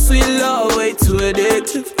 Your sweet love way too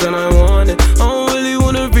addictive when I want it. I don't really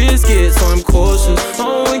wanna risk it, so I'm cautious. I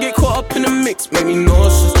don't wanna get caught up in the mix, make me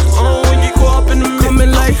nauseous. I don't wanna get caught up in the mix.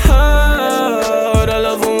 Coming like hard, I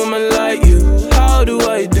love a woman like you. How do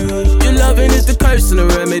I do? Your loving is the curse and the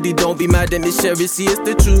remedy. Don't be mad at me, Sherry, see it's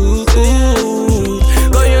the truth. Ooh.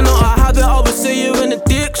 Girl, you know I have it, I would say you're an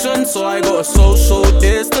addiction. So I got a social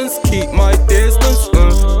distance, keep my distance.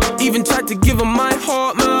 Even tried to give her my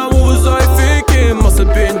heart, man, what was I thinking? Must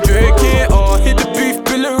have been drinking. Hit the beef,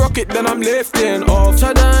 build a rocket, then I'm lifting off.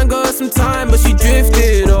 Tried to hang her some time, but she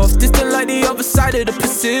drifted off. Distant like the other side of the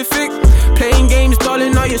Pacific. Playing games,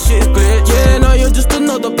 darling, now your shit's glitch. Yeah, now you're just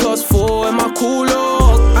another +4 in my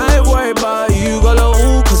cooler. I ain't worried about you,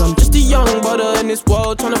 girl, cause I'm just a young brother in this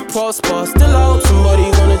world trying to prosper. Still out,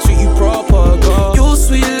 somebody gonna treat you proper, girl. Your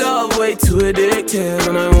sweet love way too addictive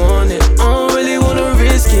and I want it. I don't really wanna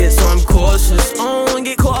risk it, so I'm cautious. I don't wanna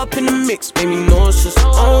get caught up in the mix, make me nauseous. I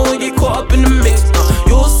don't wanna get caught up in the mix.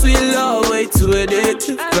 Your sweet love way too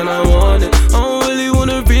addictive and I want it. I don't really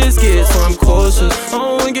wanna risk it, so I'm cautious. I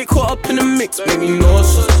don't wanna get caught up in the mix, make me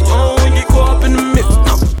nauseous. I don't wanna get caught up in the mix.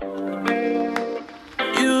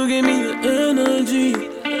 You give me the energy,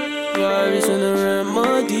 vibes and the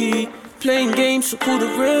remedy. Playing games, so call the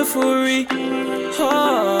referee.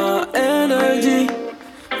 Energy,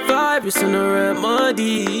 vibes and the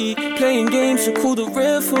remedy. Playing games, so call the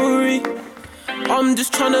referee. I'm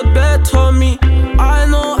just tryna better me. I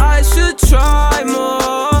know I should try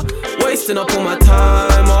more. Wasting up all my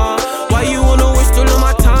time, why you wanna waste all of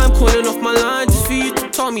my time? Calling off my line just for you to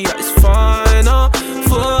tell me that it's fine,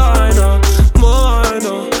 finer,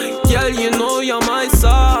 minor. Girl, you know you're my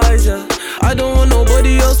size, yeah. I don't want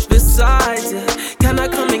nobody else besides, yeah.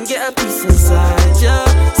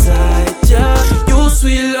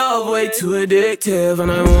 addictive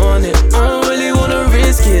and I want it. I don't really wanna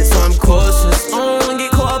risk it, so I'm cautious. I don't wanna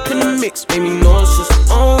get caught up in the mix, make me nauseous.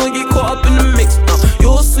 I don't wanna get caught up in the mix.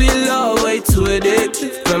 Your sweet love way too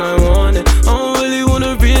addictive and I want it. I don't really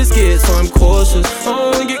wanna risk it, so I'm cautious. I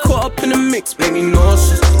don't wanna get caught up in the mix, make me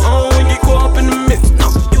nauseous. I don't wanna get caught up in the mix.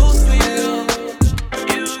 Your sweet love,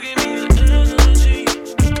 you give me the energy.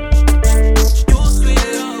 Your sweet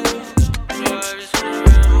love, is a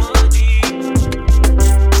remedy.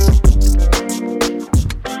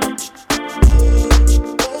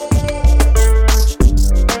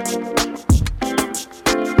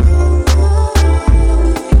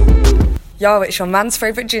 Yo, it's your man's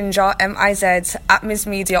favourite ginger, MIZ, at Ms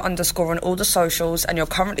Media _ on all the socials, and you're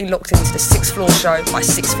currently locked into the 6th Floor Show by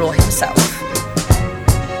 6th Floor himself.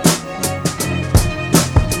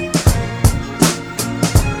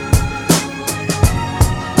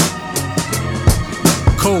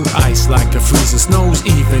 Cold ice like a freezer, snows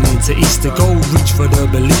even into Easter. Go reach for the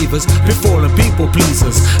believers, befallen people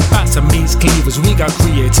pleasers. Bats and meats cleavers, we got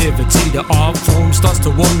creativity. The art form starts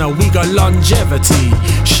to warm, now we got longevity.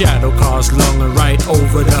 Shadow cast long and right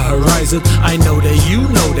over the horizon. I know that you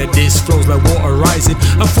know that this flows like water rising.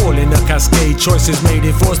 I'm falling a cascade, choices made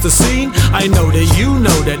it force the scene. I know that you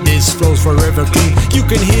know that this flows forever clean. You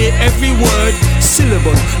can hear every word,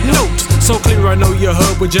 syllable, note. So clear I know you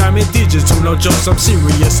heard we're jamming digital, no jokes, I'm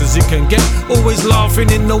serious as it can get. Always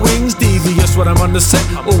laughing in the wings, devious when I'm on the set.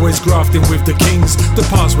 Always grafting with the kings. The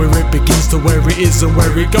past where it begins to where it is and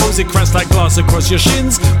where it goes. It cracks like glass across your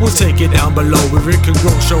shins. We'll take it down below where it can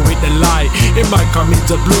grow, show it the light. It might come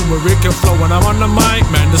into bloom where it can flow. When I'm on the mic,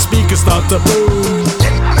 man, the speakers start to boom.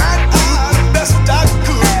 That's that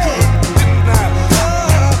good.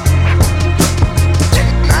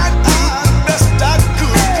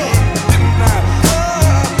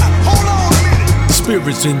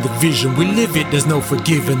 Spirits in the vision, we live it, there's no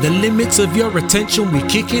forgiving. The limits of your attention, we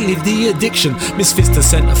kick it, leave the addiction. Misfits to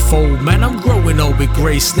centerfold, man, I'm growing old with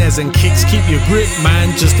grace. Snares and kicks, keep your grip,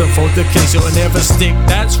 man, just to fold the case. You'll never stick,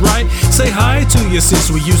 that's right. Say hi to your sis,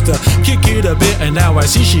 we used to kick it a bit, and now I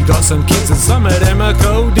see she got some kids, and some of them are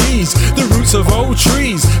Cody's. The roots of old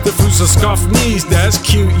trees, the fruits of scuffed knees. That's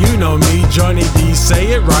cute, you know me, Johnny D.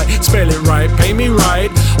 Say it right, spell it right, pay me right.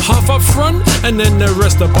 Half up front, and then the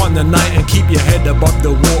rest upon the night, and keep your head above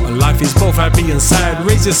the water. Life is both happy and sad.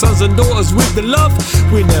 Raise your sons and daughters with the love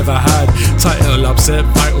we never had. Title upset,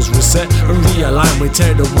 vitals reset and realign. We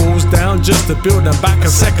tear the walls down just to build them back a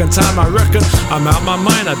second time. I reckon I'm out my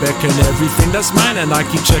mind. I beckon everything that's mine, and I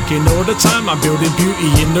keep checking all the time. I'm building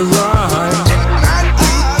beauty in the rhyme.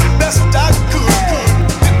 That's that good.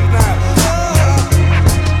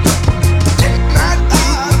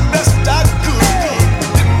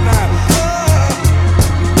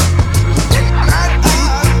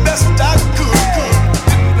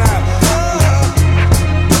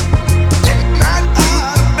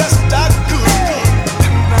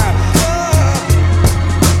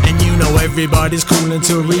 Everybody's cool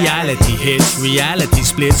until reality hits. Reality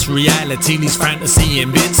splits, reality leaves fantasy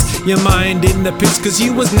in bits. Your mind in the pits, cause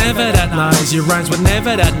you was never that nice. Your rhymes were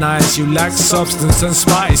never that nice. You lack substance and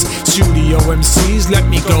spice. Studio MCs, let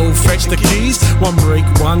me go fetch the keys. One break,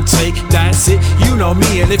 one take, that's it. You know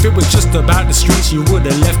me, and if it was just about the streets, you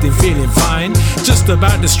would've left him feeling fine. Just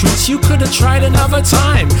about the streets, you could've tried another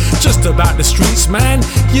time. Just about the streets, man.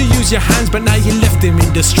 You use your hands, but now you left him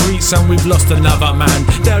in the streets, and we've lost another man.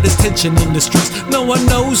 Now there's tension in the streets, no one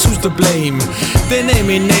knows who's to blame. They're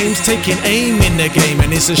naming names, taking aim in the game,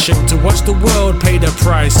 and it's a shame to watch the world pay the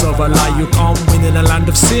price of a lie. You can't win in a land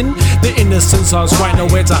of sin. The innocents are right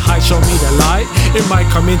nowhere to hide, show me the light. It might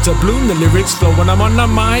come into bloom, the lyrics flow when I'm on the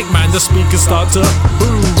mic, man, the speakers start to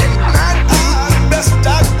boom. That's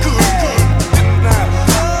that good.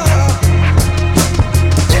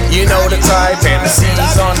 You know the type, and the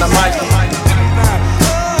scenes on the mic.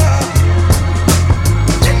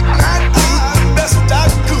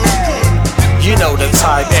 You know the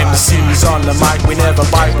type, MCs on the mic, we never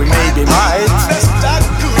bite, we maybe might.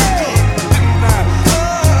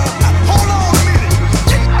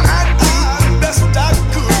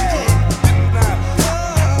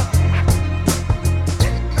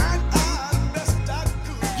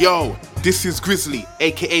 Yo, this is Grizzly,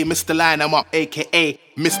 aka Mr. Line I'm Up, aka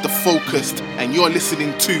Mr. Focused, and you're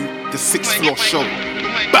listening to the 6th Floor Show.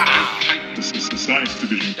 Bah! This is the Zcience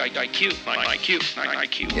division. IQ.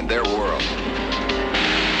 In their world,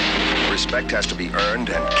 respect has to be earned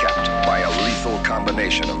and kept by a lethal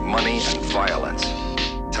combination of money and violence.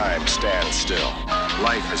 Time stands still.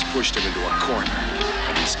 Life has pushed him into a corner,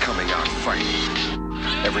 and he's coming out fighting.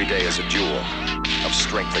 Every day is a duel. of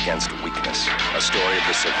strength against weakness, a story of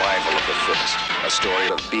the survival of the fittest, a story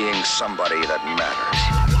of being somebody that matters.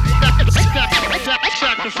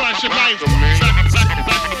 Sacrifice your life.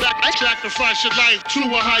 Sacrifice your life to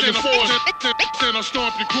a higher force. Then I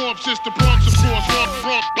stomp your corpse. It's the Bronx, of course.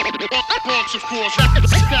 Bronx, of course.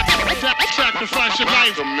 Sacrifice your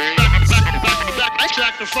life.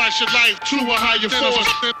 Sacrifice your life to a higher force.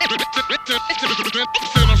 Then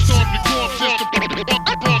I stomp your corpse. It's the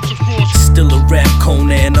Bronx, of course. Still a rap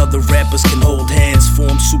Kona and other rappers can hold hands,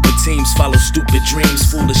 form super teams, follow stupid dreams.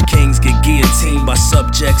 Foolish kings get guillotined by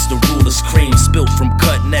subjects, the rulers cream. Spilt from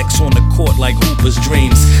cut necks on the court like Hooper's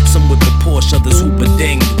dreams. Some whip a Porsche, others Hooper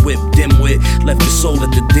ding. Whip dimwit, left his soul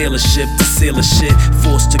at the dealership to seal a shit.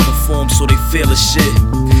 Forced to conform so they feel a shit.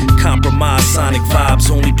 Compromise, sonic vibes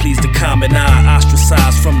only please the common eye.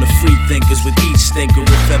 Ostracized from the free thinkers with each thinker.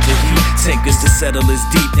 If ever he tinkers to settle his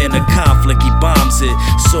deep inner conflict, he bombs it.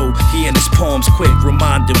 So he in his poems quick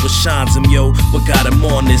reminder what shines him, yo. What got him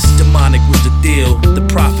on this? Demonic was the deal, the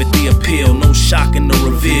prophet, the appeal. No shock in the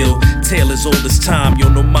reveal. Tale as old as time, yo,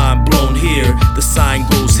 no mind blown here. The sign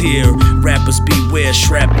goes here. Rappers beware,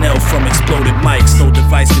 shrapnel from exploded mics. No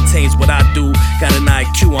device contains what I do. Got an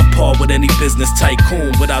IQ on par with any business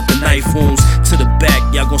tycoon. Without the knife wounds to the back,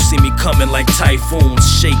 y'all gon' see me coming like typhoons.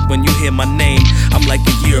 Shake when you hear my name. I'm like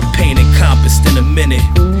a year of pain encompassed in a minute.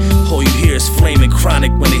 All you hear is flaming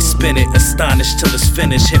chronic when they spin it. Astonished till it's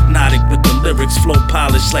finished. Hypnotic with the lyrics, flow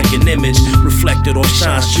polished like an image. Reflected on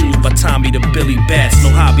Sean's shoes by Tommy to Billy Bats. No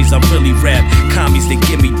hobbies, I really rap. Commies, they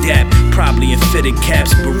give me dap. Probably in fitted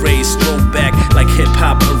caps, berets, thrown back like hip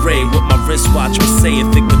hop parade. What my wristwatch would say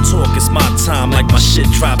if it could talk, it's my time like my shit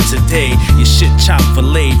dropped today. Your shit chopped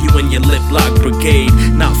filleted, you and your lip lock brigade.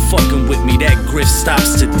 Not fucking with me, that grift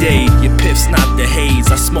stops today. Your piff's not the haze.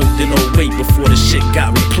 I smoked in 08 before the shit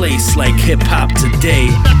got replaced like hip hop today.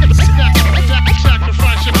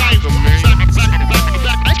 Sacrifice your life.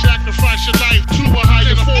 Sacrifice your life to a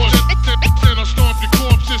higher force. Then I stomp your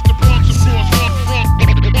corpse. It's the Bronx, of course.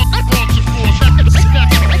 Bronx, of course. Sacrifice your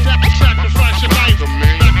life. Sacrifice your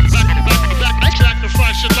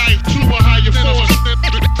life to a higher force.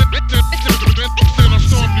 Then I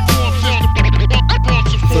stomp your corpse. It's the Bronx,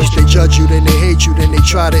 of course. First they judge you, then they hate you, then they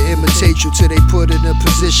try to imitate you till they put in a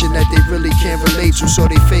position that they really can't relate to. So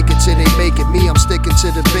they fake it till they make it. Me, I'm sticking to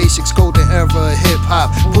the basics. Golden era of hip hop.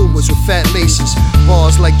 Pumas with fat laces.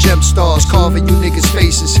 Bars like gem stars, carving you niggas'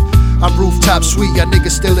 faces. I'm rooftop sweet, y'all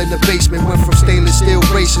niggas still in the basement. Went from stainless steel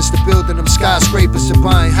braces to building them skyscrapers to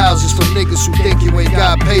buying houses from niggas who think you ain't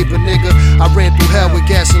got paper, nigga. I ran through hell with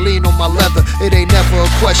gasoline on my leather. It ain't never a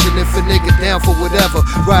question if a nigga down for whatever.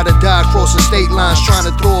 Ride or die crossing state lines, trying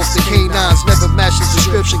to throw off the canines. Never match the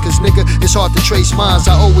description, cause nigga, it's hard to trace minds.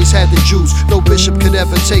 I always had the juice, no bishop could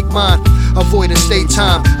ever take mine. Avoiding state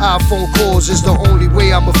time, iPhone calls is the only way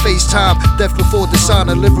I'ma FaceTime. Death before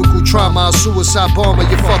dishonor, lyrical trauma, suicide bomber,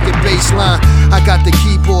 your fucking baseline. I got the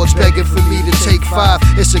keyboards begging for me to take 5.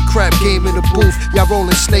 It's a crap game in the booth, y'all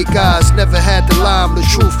rolling snake eyes. Never had the lime, the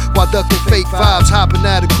truth, while ducking fake vibes. Hopping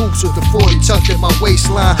out of coops with the 40 tucked in my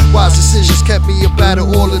waistline. Wise decisions kept me up out of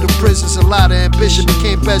all of the prisons. A lot of ambition,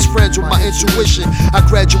 became best friends with my intuition. I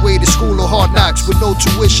graduated school of hard knocks with no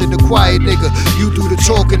tuition. The quiet nigga, you do the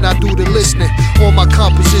talking, I do the listening. All my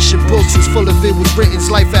composition books was full of it was written.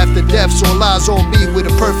 Life after death, so lies on me with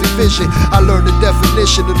a perfect vision. I learned the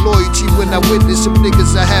definition of loyalty when I witnessed some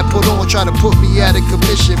niggas I had put on try to put me out of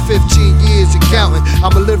commission. 15 years and counting,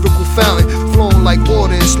 I'm a lyrical fountain, flowing like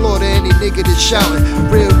water and slaughter any nigga that's shouting.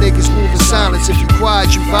 Real niggas move in silence. If you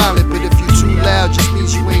quiet, you violent, but if you too loud, just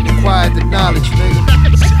means you ain't acquired the knowledge, nigga.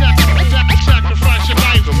 Sacrifice your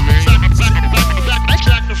life.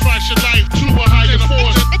 Sacrifice your life to a higher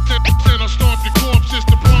force. Then I stomp your corpse. It's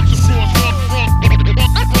the Bronx, of course.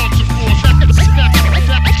 Bronx, of course. Sacrifice your life.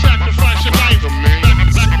 Sacrifice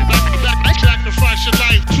your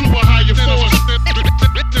life to a higher force.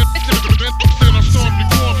 Then I stomp your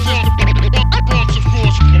corpse. It's the Bronx, of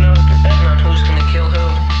course. You know, betting on who's gonna kill who.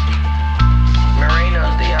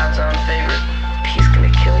 Moreno's the odds-on favorite. He's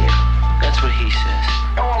gonna kill you. That's what he says.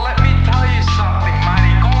 Oh, let me tell you something,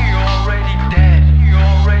 Maricón. You're already dead. You're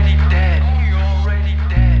already dead. You're already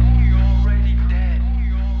dead. You're already dead.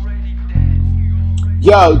 You're already dead.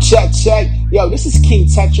 Yo, check. Yo, this is King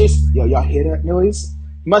Tetris. Yo, y'all hear that noise?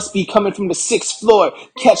 Must be coming from the 6th floor.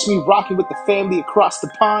 Catch me rocking with the family across the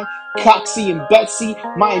pond. Coxie and Betsy,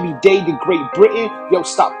 Miami-Dade to Great Britain. Yo,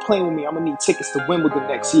 stop playing with me. I'm gonna need tickets to Wimbledon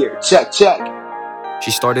next year. Check.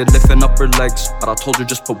 She started lifting up her legs, but I told her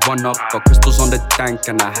just put one up. Got crystals on the tank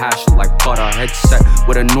and I hash it like butter. Headset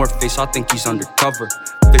with a North Face, I think he's undercover.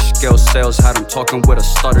 Fish scale sales had him talking with a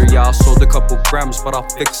stutter. Yeah, I sold a couple grams, but I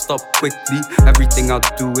fixed up quickly. Everything I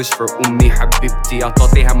do is for Ummi Habibti. I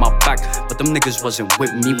thought they had my back, but them niggas wasn't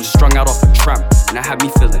with me. Was strung out off a tramp, and that had me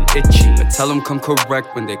feeling itchy. But tell them come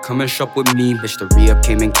correct when they come and shop with me. Bitch, the re-up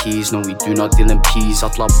came in keys. No, we do not deal in peas.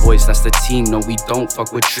 Outlaw boys, that's the team. No, we don't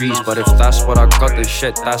fuck with trees. But if that's what I got, then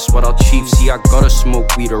shit, that's what I'll achieve. See, I gotta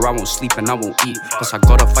smoke weed or I won't sleep and I won't eat. Plus I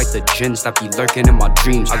gotta fight the jinns that be lurking in my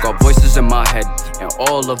dreams. I got voices in my head, and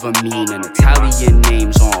all of them mean, and Italian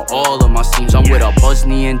names on all of my scenes. I'm with a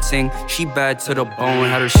Bosnian ting, she bad to the bone.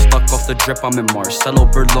 Had her stuck off the drip, I'm in Marcelo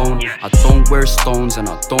Berlone. I don't wear stones and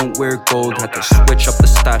I don't wear gold. Had to switch up the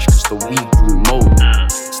stash cause the weed grew mold.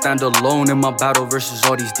 Stand alone in my battle versus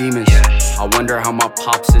all these demons. I wonder how my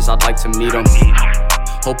pops is, I'd like to meet him.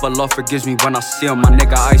 Hope Allah forgives me when I see him. My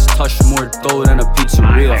nigga ice touch more dough than a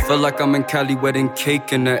pizzeria. I feel like I'm in Cali wedding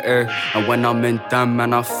cake in the air. And when I'm in them,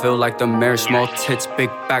 man, I feel like the mayor. Small tits, big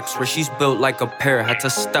backs, where she's built like a pear. Had to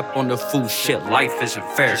step on the food, shit, life isn't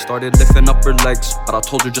fair. Started lifting up her legs, but I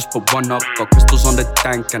told her just put one up. Got crystals on the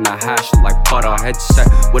tank and a hash like butter. Headset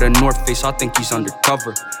with a North Face, I think he's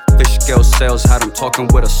undercover. Fish scale sales had him talking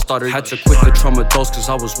with a stutter. Had to quit the trauma dose cause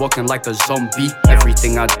I was walking like a zombie.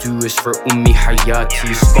 Everything I do is for Ummi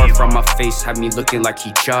Hayati. Scarf on my face had me looking like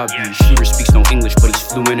hijabi. Shooter speaks no English but he's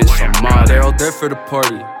fluent in Somali. They're all there for the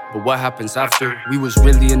party, but what happens after? We was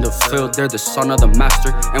really in the field, they're the son of the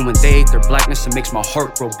master. And when they hate their blackness, it makes my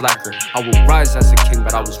heart grow blacker. I will rise as a king,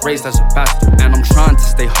 but I was raised as a bastard. And I'm trying to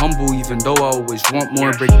stay humble, even though I always want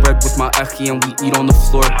more. Break bread with my L.Y.F.E and we eat on the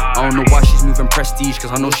floor. I don't know why she's moving prestige,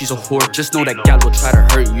 cause I know she's a whore. Just know that gal will try to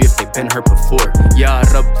hurt you if they've been hurt before.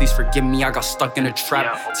 Yeahp, please forgive me, I got stuck in a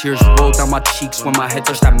trap. Tears roll down my cheeks when my head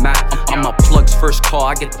touched that mat. I'm my plug's first call,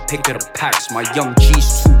 I get the pick of the packs. My young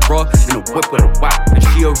G's too raw, and a whip with a whack. And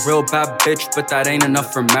she a real bad bitch, but that ain't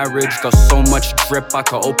enough for marriage. Got so much drip, I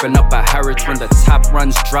could open up a Harrods. When the tap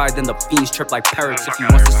runs dry, then the fiends chirp like parrots. If he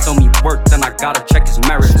wants to sell me work, then I gotta check his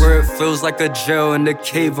marriage. Where it feels like a jail in the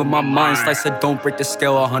cave of my mind. Slice said don't break the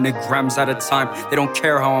scale 100 grams at a time. They don't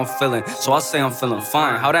care how I'm feeling, so I say I'm feeling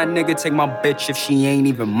fine. How that nigga take my bitch if she ain't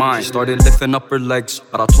even mine? Started lifting up her legs,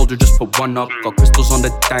 but I told her just put one up. Got crystals on the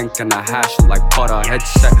tank and a hash like butter.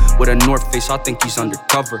 Headset with a North Face, I think he's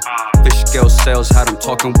undercover. Fish scale sales had him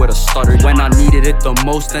talking with a stutter. When I needed it the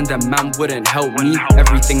most, then that man wouldn't help me.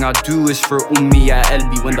 Everything I do is for Ummi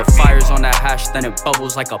L.Y.F.E. When the fire's on that hash, then it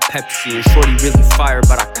bubbles like a Pepsi. And shorty really fire,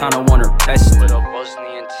 but I kinda want her best. With a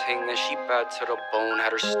Bosnian ting and she bad to the bone.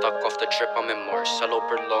 Had her stuck off the drip, I'm in Marcelo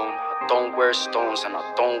Berlone. I don't wear stones and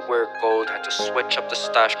I don't wear gold. Had to switch up the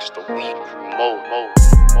stash cause the weed grew mold.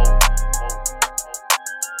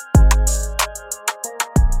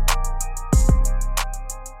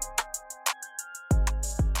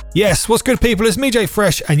 Yes, what's good, people? It's me, J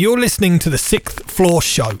Fresh, and you're listening to the 6th Floor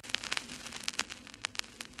Show.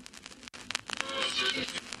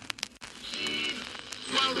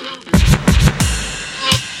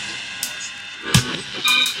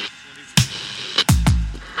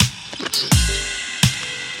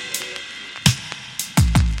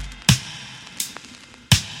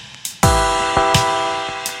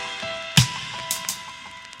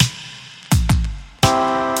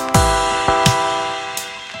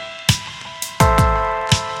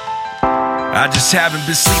 I just haven't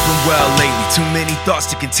been sleeping well lately, too many thoughts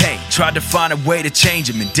to contain. Tried to find a way to change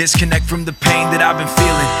them and disconnect from the pain that I've been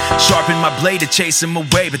feeling. Sharpen my blade to chase them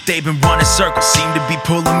away, but they've been running circles. Seem to be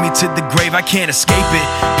pulling me to the grave, I can't escape it.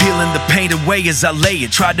 Peeling the pain away as I lay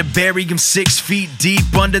it. Tried to bury them 6 feet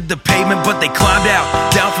deep under the pavement, but they climbed out,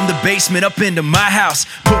 down from the basement up into my house.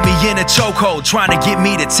 Put me in a chokehold, trying to get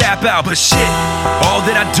me to tap out. But shit, all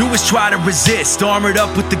that I do is try to resist. Armored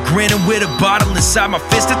up with the grin and with a bottle inside my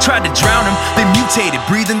fist. I tried to drown him, then mutated,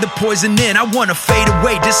 breathing the poison in. I wanna fade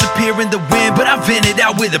away, disappear in the wind, but I vented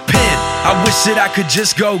out with a pen. I wish that I could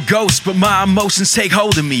just go ghost, but my emotions take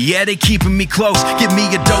hold of me. Yeah, they keeping me close. Give me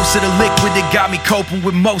a dose of the liquid that got me coping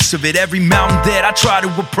with most of it. Every mountain that I try to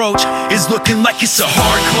approach is looking like it's a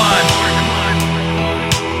hard climb.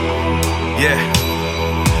 Yeah,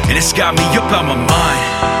 and it's got me up out my mind.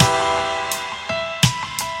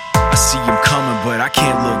 I see him coming, but I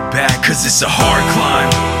can't look back, cause it's a hard climb.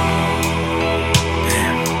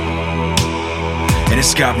 And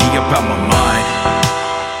it's got me up out my mind.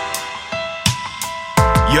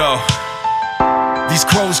 Yo, These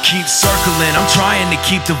crows keep circling. I'm trying to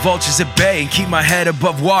keep the vultures at bay and keep my head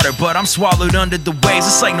above water, but I'm swallowed under the waves.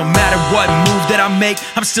 It's like no matter what move that I make,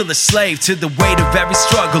 I'm still a slave to the weight of every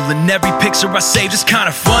struggle and every picture I save. It's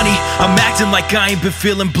kinda funny, I'm acting like I ain't been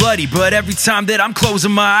feeling bloody, but every time that I'm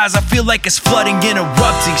closing my eyes, I feel like it's flooding,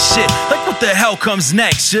 interrupting shit. Like what the hell comes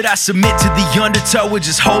next? Should I submit to the undertow or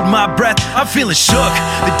just hold my breath? I'm feeling shook.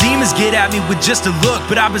 The demons get at me with just a look,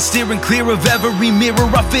 but I've been steering clear of every mirror.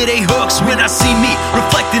 I fit a hooks when I see me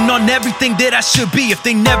reflecting on everything that I should be. If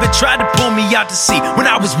they never tried to pull me out to sea when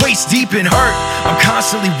I was waist deep in hurt, I'm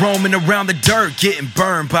constantly roaming around the dirt, getting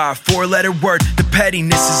burned by a 4-letter word. The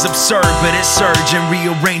pettiness is absurd, but it's surging,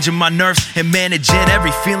 rearranging my nerves and managing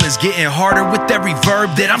every feeling's getting harder with every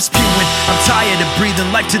verb that I'm spewing. I'm tired of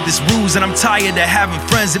breathing life to this ruse, and I'm tired of having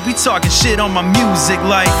friends that be talking shit on my music.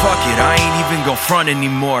 Like, fuck it, I ain't even gon' front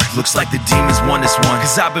anymore. Looks like the demons won this one,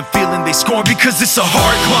 cause I've been feeling they scorn because it's a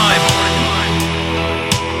hard climb.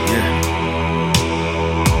 Yeah.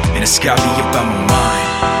 And it's got me about my mind.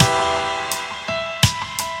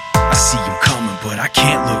 I see you coming, but I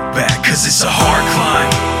can't look back, cause it's a hard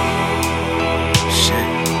climb. Shit.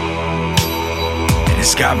 And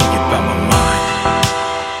it's got me about my mind.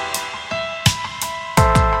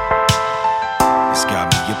 It's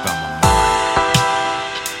got me about my mind.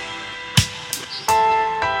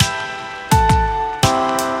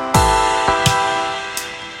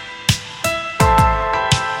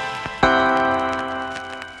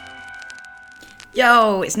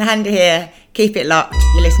 Yo, it's Nahanda here. Keep it locked.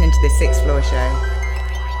 You're listening to the 6th Floor Show.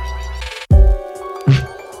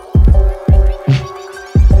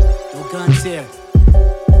 No guns here.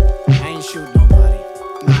 I ain't shooting nobody.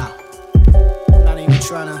 Nah. I'm not even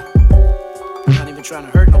trying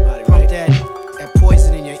to hurt nobody, right? That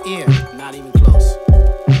poison in your ear. Not even close.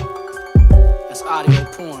 That's audio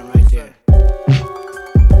porn right there.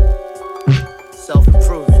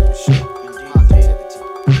 Self-improvement and shit.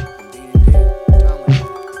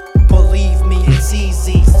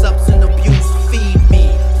 Easy, substance abuse, feed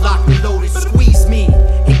me, locked and loaded, squeeze me,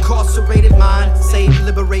 incarcerated mind, save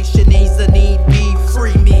liberation needs a need, be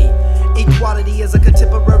free me, equality is a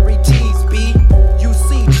contemporary tease, be,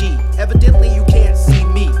 UCG, evidently you can't see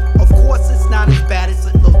me, of course it's not as bad as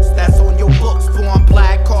it looks, that's on your books, born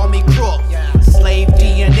black, call me crook, slave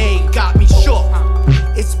DNA got me shook,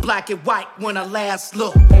 it's black and white when I last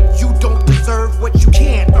look, you don't deserve what you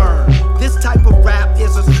can't earn, this type of rap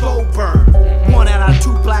is a slow burn, 1 out of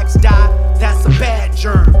 2 blacks die, that's a bad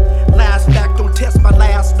germ. Last fact, don't test my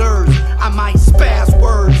last nerves. I might spaz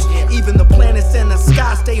words. Even the planets in the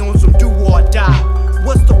sky stay on some do or die.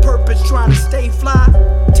 What's the purpose trying to stay fly?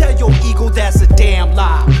 Tell your ego that's a damn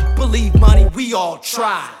lie. Believe money, we all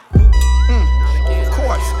try. Of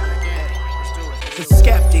course. The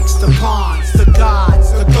skeptics, the pawns, the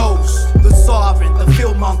gods, the ghosts, the sovereign, the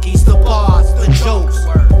field monkeys, the bars, the jokes.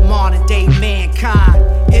 Modern day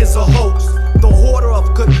mankind is a hoax. The hoarder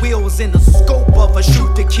of goodwill is in the scope of a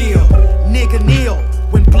shoot to kill. Nigga kneel,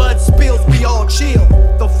 when blood spills we all chill.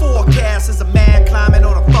 The forecast is a mad climate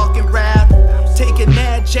on a fucking raft. Taking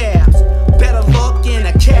mad jabs, better luck in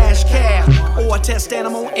a cash cab. Or a test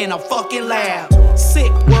animal in a fucking lab.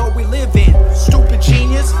 Sick world we live in, stupid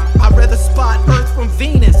genius. I'd rather spot Earth from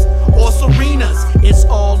Venus or Serena's. It's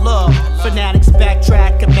all love, fanatics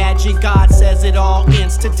backtrack. Imagine God says it all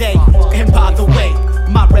ends today. And by the way,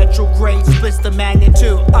 my retrograde splits the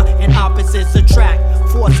magnitude, and opposites attract.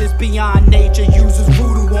 Forces beyond nature uses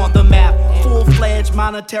voodoo on the map. Full-fledged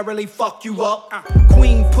monetarily fuck you up.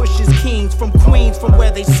 Queen pushes kings from queens from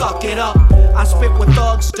where they suck it up. I spit with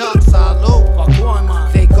thugs, ducks, salute.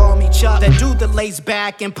 They call me Chuck. That dude that lays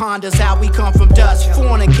back and ponders how we come from dust.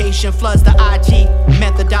 Fornication floods the IG.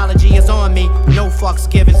 Methodology is on me. No fucks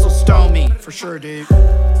given, so stone me. For sure, dude.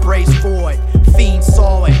 Brace for it. Fiends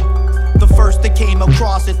saw it. The first that came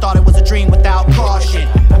across it thought it was a dream without caution.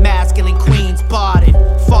 Masculine queens bought it.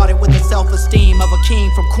 Fought it with the self-esteem of a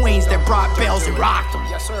king from Queens that brought bells and rocked them.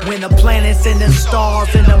 When the planets and the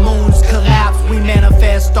stars and the moons collapse, we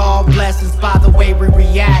manifest all blessings by the way we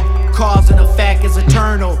react. Cause and effect is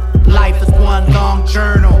eternal. Life is one long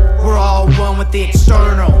journal. We're all one with the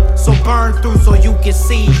external. So burn through so you can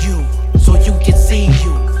see you. So you can see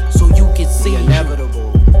you. So you can see the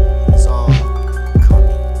inevitable. It's all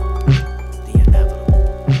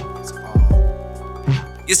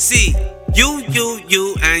You see, you,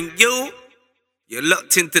 and you're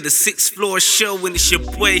locked into the 6th Floor Show, and it's your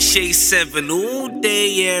boy Chace 7 all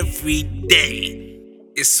day, every day.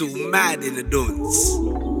 It's so mad in the dunes.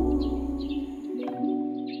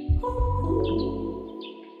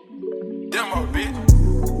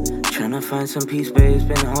 Tryna Tryna find some peace, but it's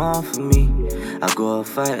been hard for me. I gotta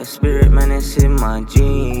fight a spirit, man, it's in my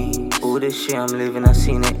genes. All this shit I'm living, I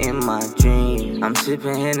seen it in my dreams. I'm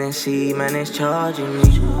sipping Hennessy, man, it's charging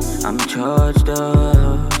me. I'm charged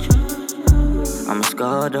up, I'm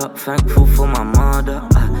scarred up, thankful for my mother.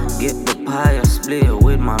 I get the pie, I split it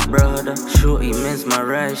with my brother. Shorty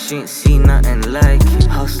mesmerized, she ain't seen nothing like it.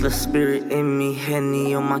 Hustler spirit in me,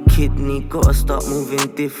 Henny on my kidney. Gotta start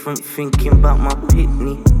moving different, thinking about my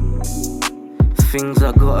pitney. Things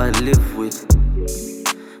I gotta live with,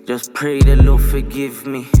 just pray the Lord forgive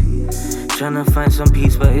me. Tryna find some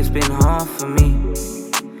peace, but it's been hard for me.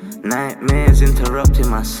 Nightmares interrupting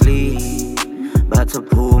my sleep. About to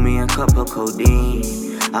pour me a cup of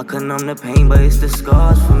codeine. I can numb the pain, but it's the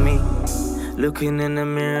scars for me. Looking in the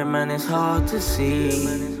mirror, man, it's hard to see.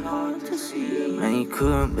 Man, you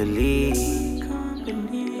couldn't believe.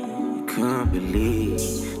 You couldn't believe.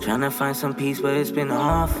 Tryna find some peace, but it's been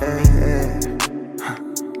hard for me.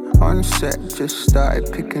 On set, just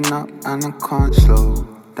started picking up and I can't slow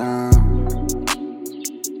down.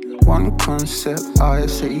 One concept, I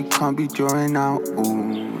say you can't be drawing out,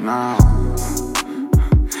 ooh, now.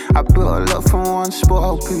 I built a lot from one spot,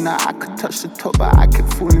 hoping that I could touch the top, but I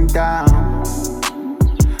kept falling down.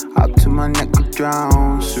 Up to my neck could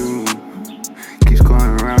drown soon. Keeps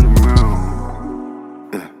going round and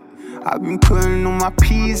round. Yeah. I've been putting all my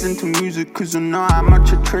P's into music, cause I know how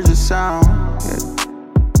much I treasure sound. Yeah.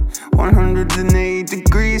 180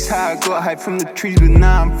 degrees high, I got high from the trees, but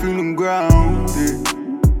now I'm feeling grounded.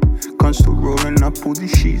 Can't stop rolling up all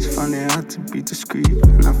these sheets, found it hard to be discreet,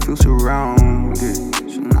 and I feel surrounded.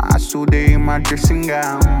 So now I saw they in my dressing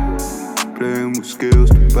gown, playing with scales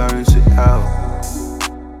to balance it out.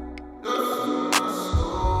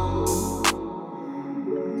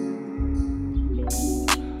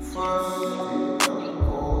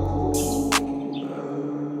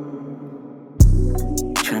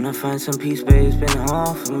 Tryna find some peace, but it's been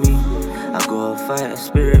hard for me. I gotta fight a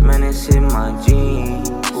spirit, man, it's in my genes.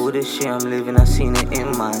 All this shit I'm living, I seen it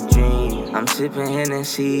in my dreams. I'm sipping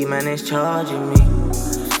Hennessy, man, it's charging me.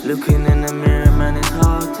 Looking in the mirror, man, it's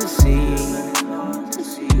hard to see.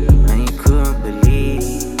 Man, you couldn't believe.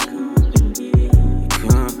 You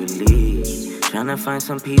couldn't believe. Tryna find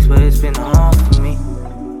some peace, but it's been hard for me.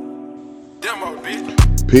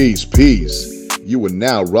 Peace. You are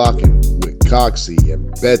now rocking with Coxie and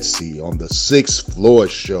Betsy on the 6th Floor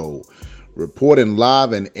Show, reporting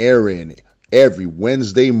live and airing every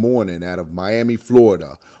Wednesday morning out of Miami,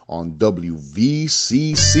 Florida on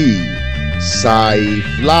WVCC.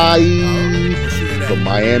 Live from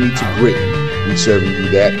Miami to Britain. We serving you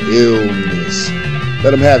that illness.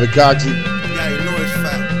 Let them have it, Coxie. Yeah, you know it's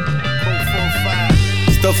fat. Code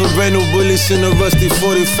 45. Stuffing brand new bullets in a rusty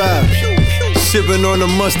 45. Sipping on a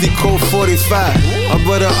musty cold 45. My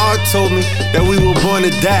brother Art told me that we were born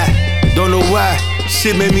to die. Don't know why,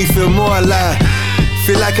 shit made me feel more alive.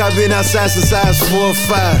 Feel like I've been outside since I was 4 or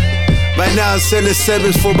 5. Right now I'm selling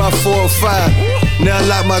 7s for about 4 or 5. Now I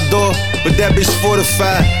lock my door, but that bitch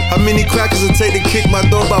fortified. How many crackers it take to kick my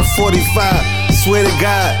door? About 45. Swear to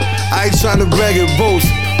God, I ain't tryna brag and boast.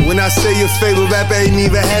 When I say your favorite rapper ain't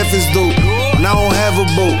even half as dope. And I don't have a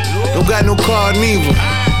boat, don't got no car neither.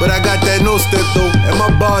 But I got that no step though, and my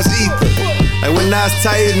bars ether. Like when I was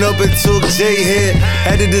tightened up and took J head,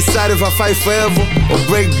 had to decide if I fight forever or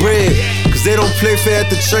break bread. Cause they don't play fair at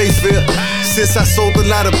the trade fair. Since I sold a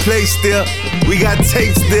lot of plays there, we got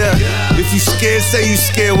tapes there. If you scared, say you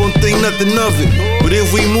scared, won't think nothing of it. But if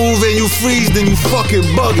we move and you freeze, then you fucking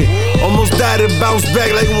bugging. Almost died and bounced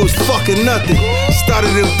back like it was fucking nothing.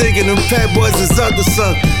 Started them thinking them Pat boys is up to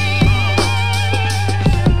something.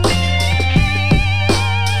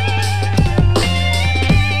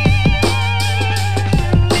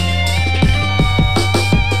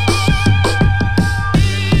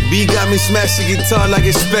 B got me smashing guitar like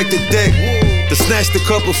Expected Deck. To snatch the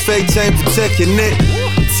couple fake chain, protect your neck.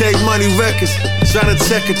 Take money records, tryna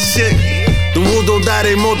check a check. The wolves don't die,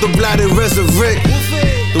 they multiply, they resurrect.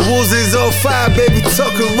 The wolves is 05, baby,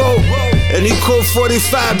 tuck and roll. And he code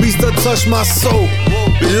 45 beats that touch my soul.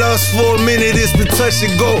 Been lost for a minute, it's been touch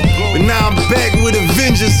and go. But now I'm back with a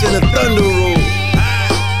vengeance and a thunder roll.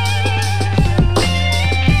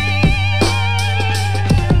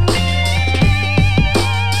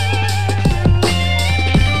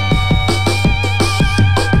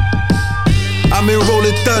 I'm in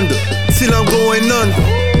rolling thunder, till I'm going under.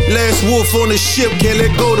 Last wolf on the ship, can't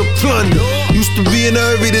let go to plunder. Used to be in a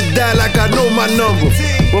hurry to die like I know my number.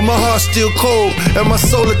 But my heart's still cold and my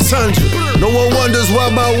soul a tundra. No one wonders why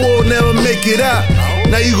my war never make it out.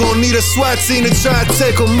 Now you gon' need a SWAT team to try and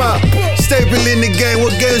take them out. Staple in the game,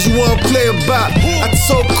 what games you wanna play about? I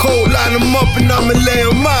so cold, line them up and I'ma lay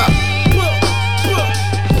them out.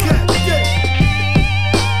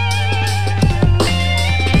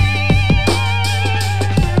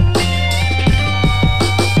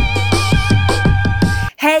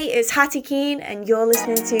 Hey, it's Hattie Keen and you're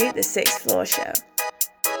listening to The 6th Floor Show.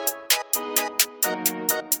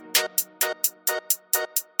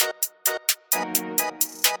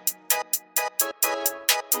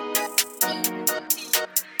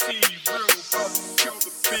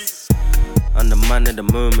 I'm the man of the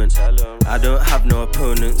moment. I don't have no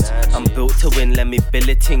opponents. I'm built to win, let me bill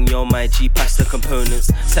it ting. You're my G, pass the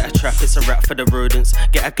components. Set a trap, it's a rap for the rodents.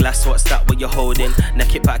 Get a glass, what's that what you're holding?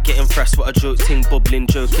 Neck it back, getting fresh, what a joke ting. Bubbling,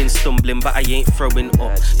 joking, stumbling, but I ain't throwing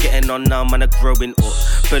up. Getting on now, man, I'm growing up.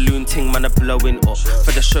 Balloon ting, man, I'm blowing up.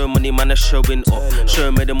 For the show money, man, I'm showing up.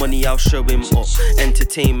 Show me the money, I'll show him up.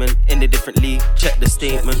 Entertainment, in a different league, check the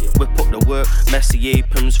statement. Whip up the work, messy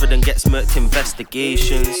aprons. Rhythm gets murked,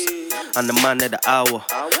 investigations. I'm the man of the hour.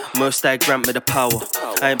 Most I grant me the power.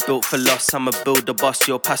 I ain't built for loss, I'ma build the boss.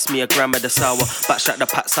 Yo, pass me a gram of the sour. Backshot the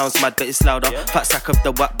pack sounds mad, but it's louder. Fat sack of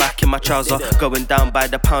the whack back in my trouser. Going down by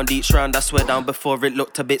the pound each round. I swear down before it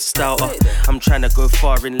looked a bit stouter. I'm trying to go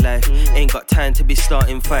far in life. Ain't got time to be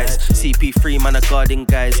starting fights. CP3 man, a guarding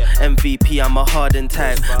guys. MVP, I'm a hardened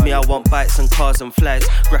type. Me, I want bites and cars and flights.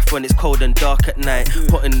 Graph when it's cold and dark at night.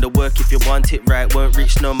 Put in the work if you want it right. Won't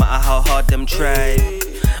reach no matter how hard them try.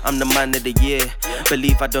 I'm the man of the year.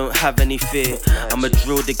 Believe I don't have any fear. I'ma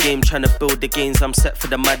drill the game, tryna build the gains. I'm set for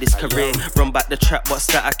the maddest career. Run back the trap, what's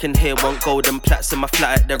that I can hear? Want golden plats in my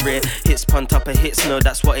flat at the rear. Hits pun top of hits, no,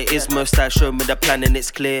 that's what it is. Most I show me the plan and it's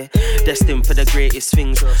clear. Destined for the greatest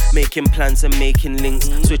things. Making plans and making links.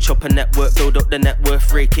 Switch up a network, build up the net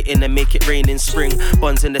worth. Rake it in and make it rain in spring.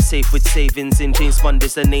 Bonds in the safe with savings in. James Bond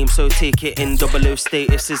is the name, so take it in. 00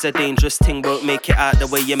 status is a dangerous thing. Won't make it out the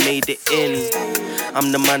way you made it in.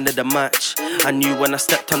 I'm the man of the match. I knew when I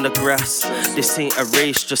stepped on the grass. This ain't a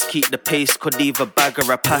race, just keep the pace. Could leave a bag or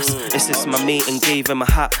a pass. This is my mate and gave him a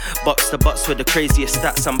hat. Box to box with the craziest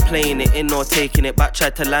stats. I'm playing it in or taking it back.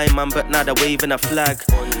 Tried to lie man, but now they're waving a flag.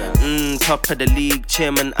 Top of the league,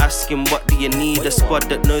 chairman asking what do you need? A squad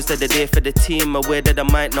that knows that they're there for the team. Aware that I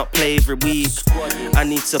might not play every week. I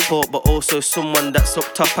need support, but also someone that's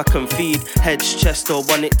up top I can feed. Hedge, chest, or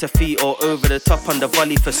want it to feet. Or over the top on the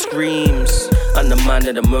volley for screams. I'm the man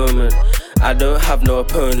of the moment. I don't have no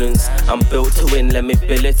opponents. I'm built to win, let me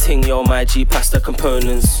bill it ting. You're my G, pass the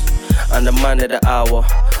components. I'm the man of the hour.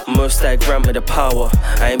 Most I grant me the power.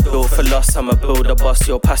 I ain't built for loss, I'ma build a boss.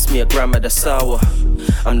 Yo, pass me a gram of the sour.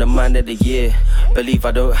 I'm the man of the year. Believe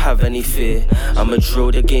I don't have any fear. I'ma drill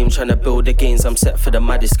the game, tryna build the gains. I'm set for the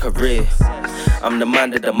maddest career. I'm the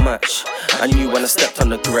man of the match. I knew when I stepped on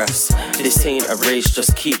the grass. This ain't a race,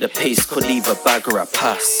 just keep the pace. Could leave a bag or a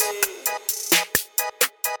pass.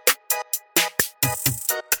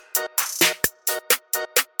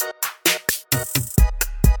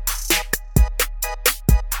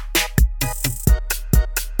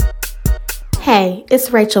 Hey,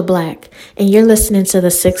 it's Rachel Black, and you're listening to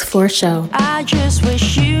The 6th Floor Show. I just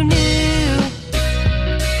wish you knew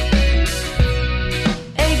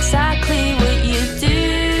exactly what you're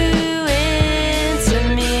doing to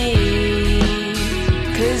me.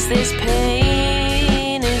 'Cause this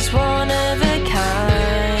pain is one of a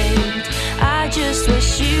kind. I just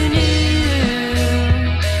wish you knew.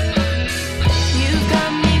 You've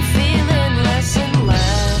got me feeling less and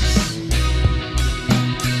less.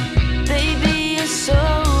 Baby, you're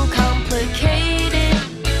so complicated,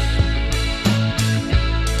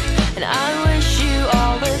 and I wish you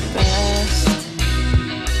all the best.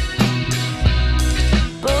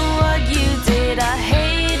 But what you did, I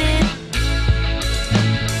hated,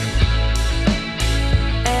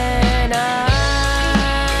 and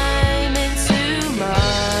I'm in two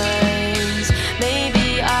minds.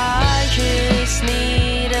 Maybe I just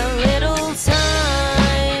need a little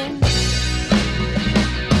time.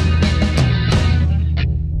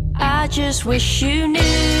 I just wish you knew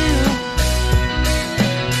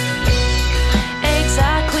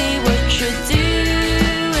exactly what you're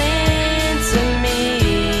doing to me.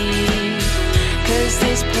 'Cause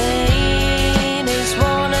this pain is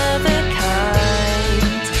one of a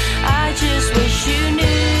kind. I just wish you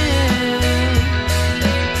knew.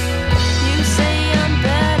 You say I'm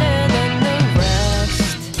better than the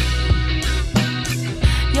rest.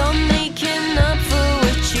 You're making up for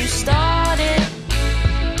what you started.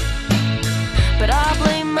 But I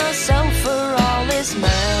blame myself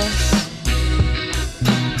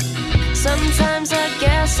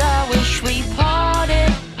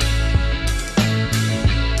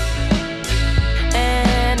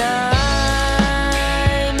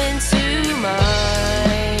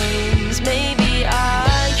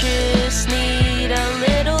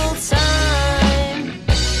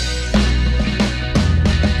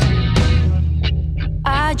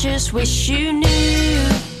just wish you knew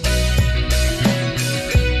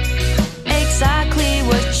exactly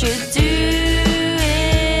what you're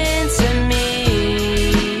doing to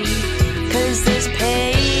me. 'Cause this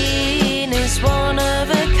pain is one of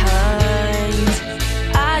a kind.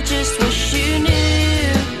 I just wish you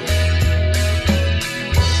knew.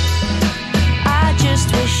 I just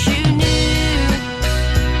wish you knew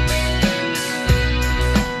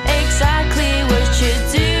exactly what you're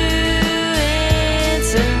doing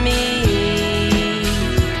to me.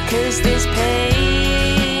 'Cause this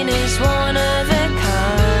pain is one of a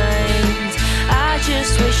kind. I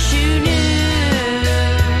just wish you knew.